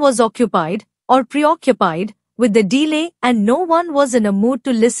 Everyone was occupied, or preoccupied, with the delay and no one was in a mood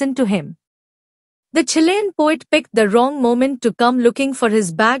to listen to him. The Chilean poet picked the wrong moment to come looking for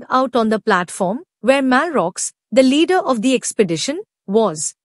his bag out on the platform, where Malraux, the leader of the expedition,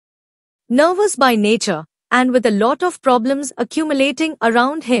 was. Nervous by nature, and with a lot of problems accumulating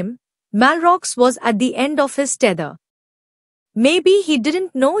around him, Malraux was at the end of his tether. Maybe he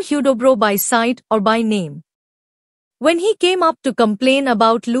didn't know Hudobro by sight or by name. When he came up to complain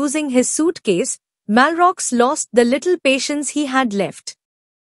about losing his suitcase, Malraux lost the little patience he had left.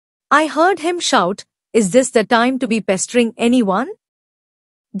 I heard him shout, "Is this the time to be pestering anyone?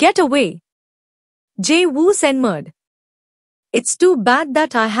 Get away!" Je vous enmerde. It's too bad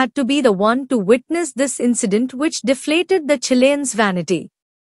that I had to be the one to witness this incident which deflated the Chilean's vanity.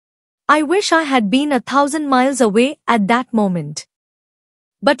 I wish I had been 1,000 miles away at that moment.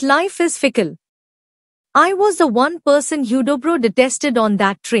 But life is fickle. I was the one person Hudobro detested on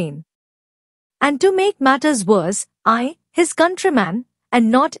that train. And to make matters worse, I, his countryman, and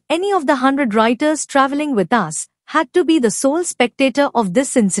not any of the 100 writers traveling with us, had to be the sole spectator of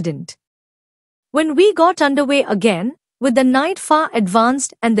this incident. When we got underway again, with the night far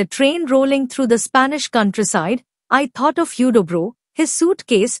advanced and the train rolling through the Spanish countryside, I thought of Hudobro, his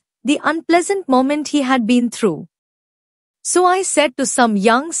suitcase, the unpleasant moment he had been through. So I said to some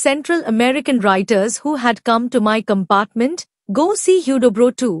young Central American writers who had come to my compartment, "Go see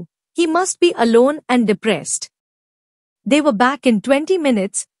Hudobro too. He must be alone and depressed." They were back in 20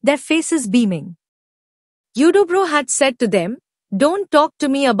 minutes, their faces beaming. Hudobro had said to them, "Don't talk to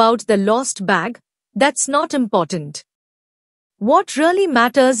me about the lost bag, that's not important. What really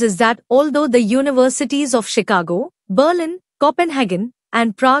matters is that although the universities of Chicago, Berlin, Copenhagen,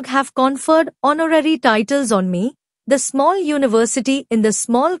 and Prague have conferred honorary titles on me, the small university in the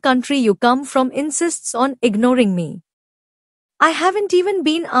small country you come from insists on ignoring me. I haven't even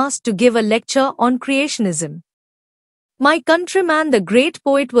been asked to give a lecture on creationism. My countryman, the great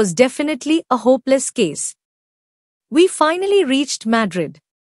poet, was definitely a hopeless case. We finally reached Madrid.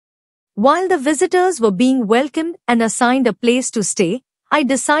 While the visitors were being welcomed and assigned a place to stay, I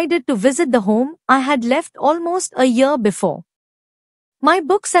decided to visit the home I had left almost a year before. My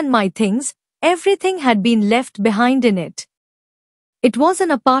books and my things, everything had been left behind in it. It was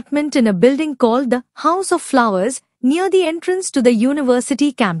an apartment in a building called the House of Flowers, near the entrance to the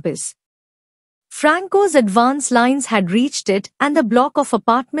university campus. Franco's advance lines had reached it and the block of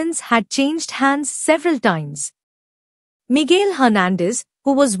apartments had changed hands several times. Miguel Hernandez,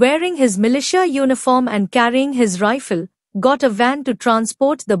 who was wearing his militia uniform and carrying his rifle, got a van to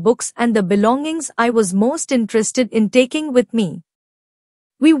transport the books and the belongings I was most interested in taking with me.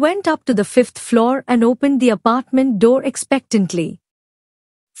 We went up to the 5th floor and opened the apartment door expectantly.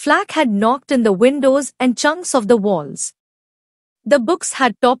 Flak had knocked in the windows and chunks of the walls. The books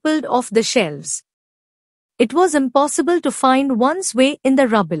had toppled off the shelves. It was impossible to find one's way in the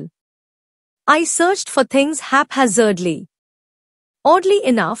rubble. I searched for things haphazardly. Oddly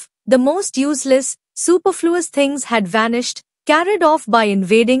enough, the most useless, superfluous things had vanished, carried off by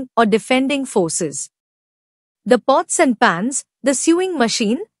invading or defending forces. The pots and pans, the sewing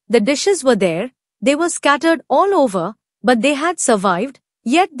machine, the dishes were there, they were scattered all over, but they had survived,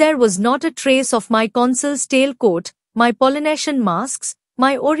 yet there was not a trace of my consul's tailcoat, my Polynesian masks,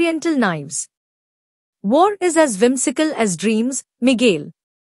 my oriental knives. War is as whimsical as dreams, Miguel.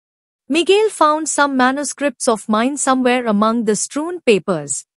 Miguel found some manuscripts of mine somewhere among the strewn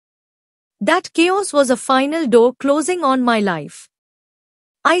papers. That chaos was a final door closing on my life.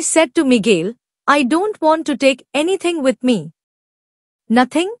 I said to Miguel, I don't want to take anything with me.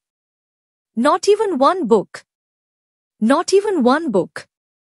 Nothing? Not even one book. Not even one book.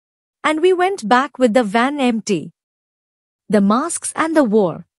 And we went back with the van empty. The masks and the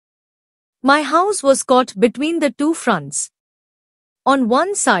war. My house was caught between the two fronts. On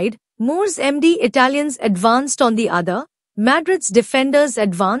one side, Moor's MD Italians advanced, on the other, Madrid's defenders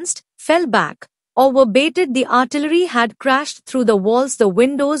advanced, fell back, or were baited. The artillery had crashed through the walls, the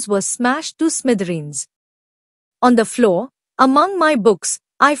windows were smashed to smithereens. On the floor, among my books,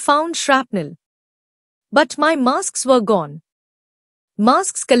 I found shrapnel. But my masks were gone.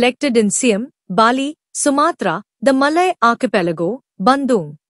 Masks collected in Siam, Bali, Sumatra, the Malay archipelago,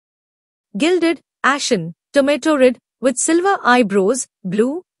 Bandung. Gilded, ashen, tomato red, with silver eyebrows,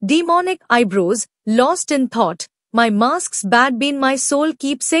 blue, demonic eyebrows, lost in thought, my masks had been my sole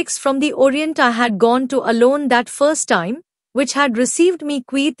keepsakes from the Orient. I had gone to alone that first time, which had received me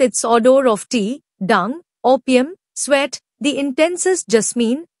with its odor of tea, dung, opium, sweat, the intensest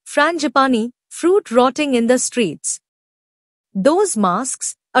jasmine, frangipani, fruit rotting in the streets. Those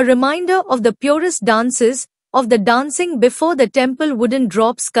masks, a reminder of the purest dances, of the dancing before the temple, wooden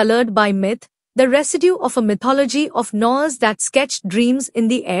drops colored by myth, the residue of a mythology of Noah's that sketched dreams in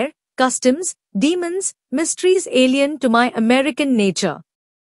the air, customs, demons, mysteries alien to my American nature.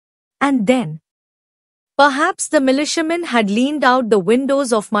 And then, perhaps the militiamen had leaned out the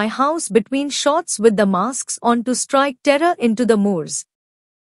windows of my house between shots with the masks on to strike terror into the Moors.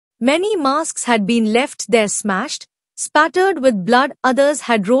 Many masks had been left there smashed, spattered with blood. Others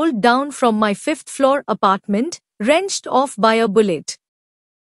had rolled down from my 5th-floor apartment, wrenched off by a bullet.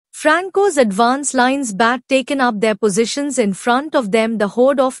 Franco's advance lines had taken up their positions in front of them. The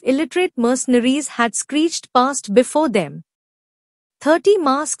horde of illiterate mercenaries had screeched past before them. 30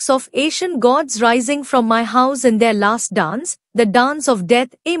 masks of Asian gods rising from my house in their last dance, the dance of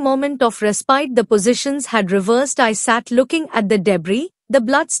death, a moment of respite. The positions had reversed. I sat looking at the debris, the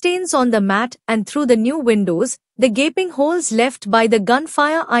bloodstains on the mat, and through the new windows, the gaping holes left by the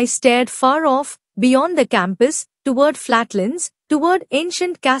gunfire. I stared far off, beyond the campus, toward flatlands, toward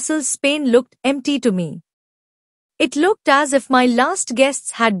ancient castles. Spain looked empty to me. It looked as if my last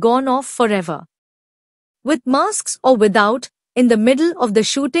guests had gone off forever. With masks or without, in the middle of the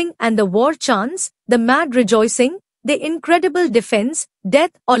shooting and the war chants, the mad rejoicing, the incredible defense,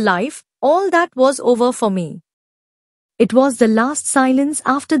 death or life, all that was over for me. It was the last silence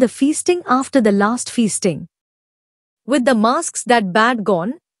after the feasting, after the last feasting. With the masks that had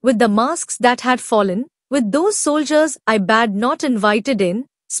gone, with the masks that had fallen, with those soldiers I had not invited in,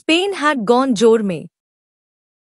 Spain had gone jour me.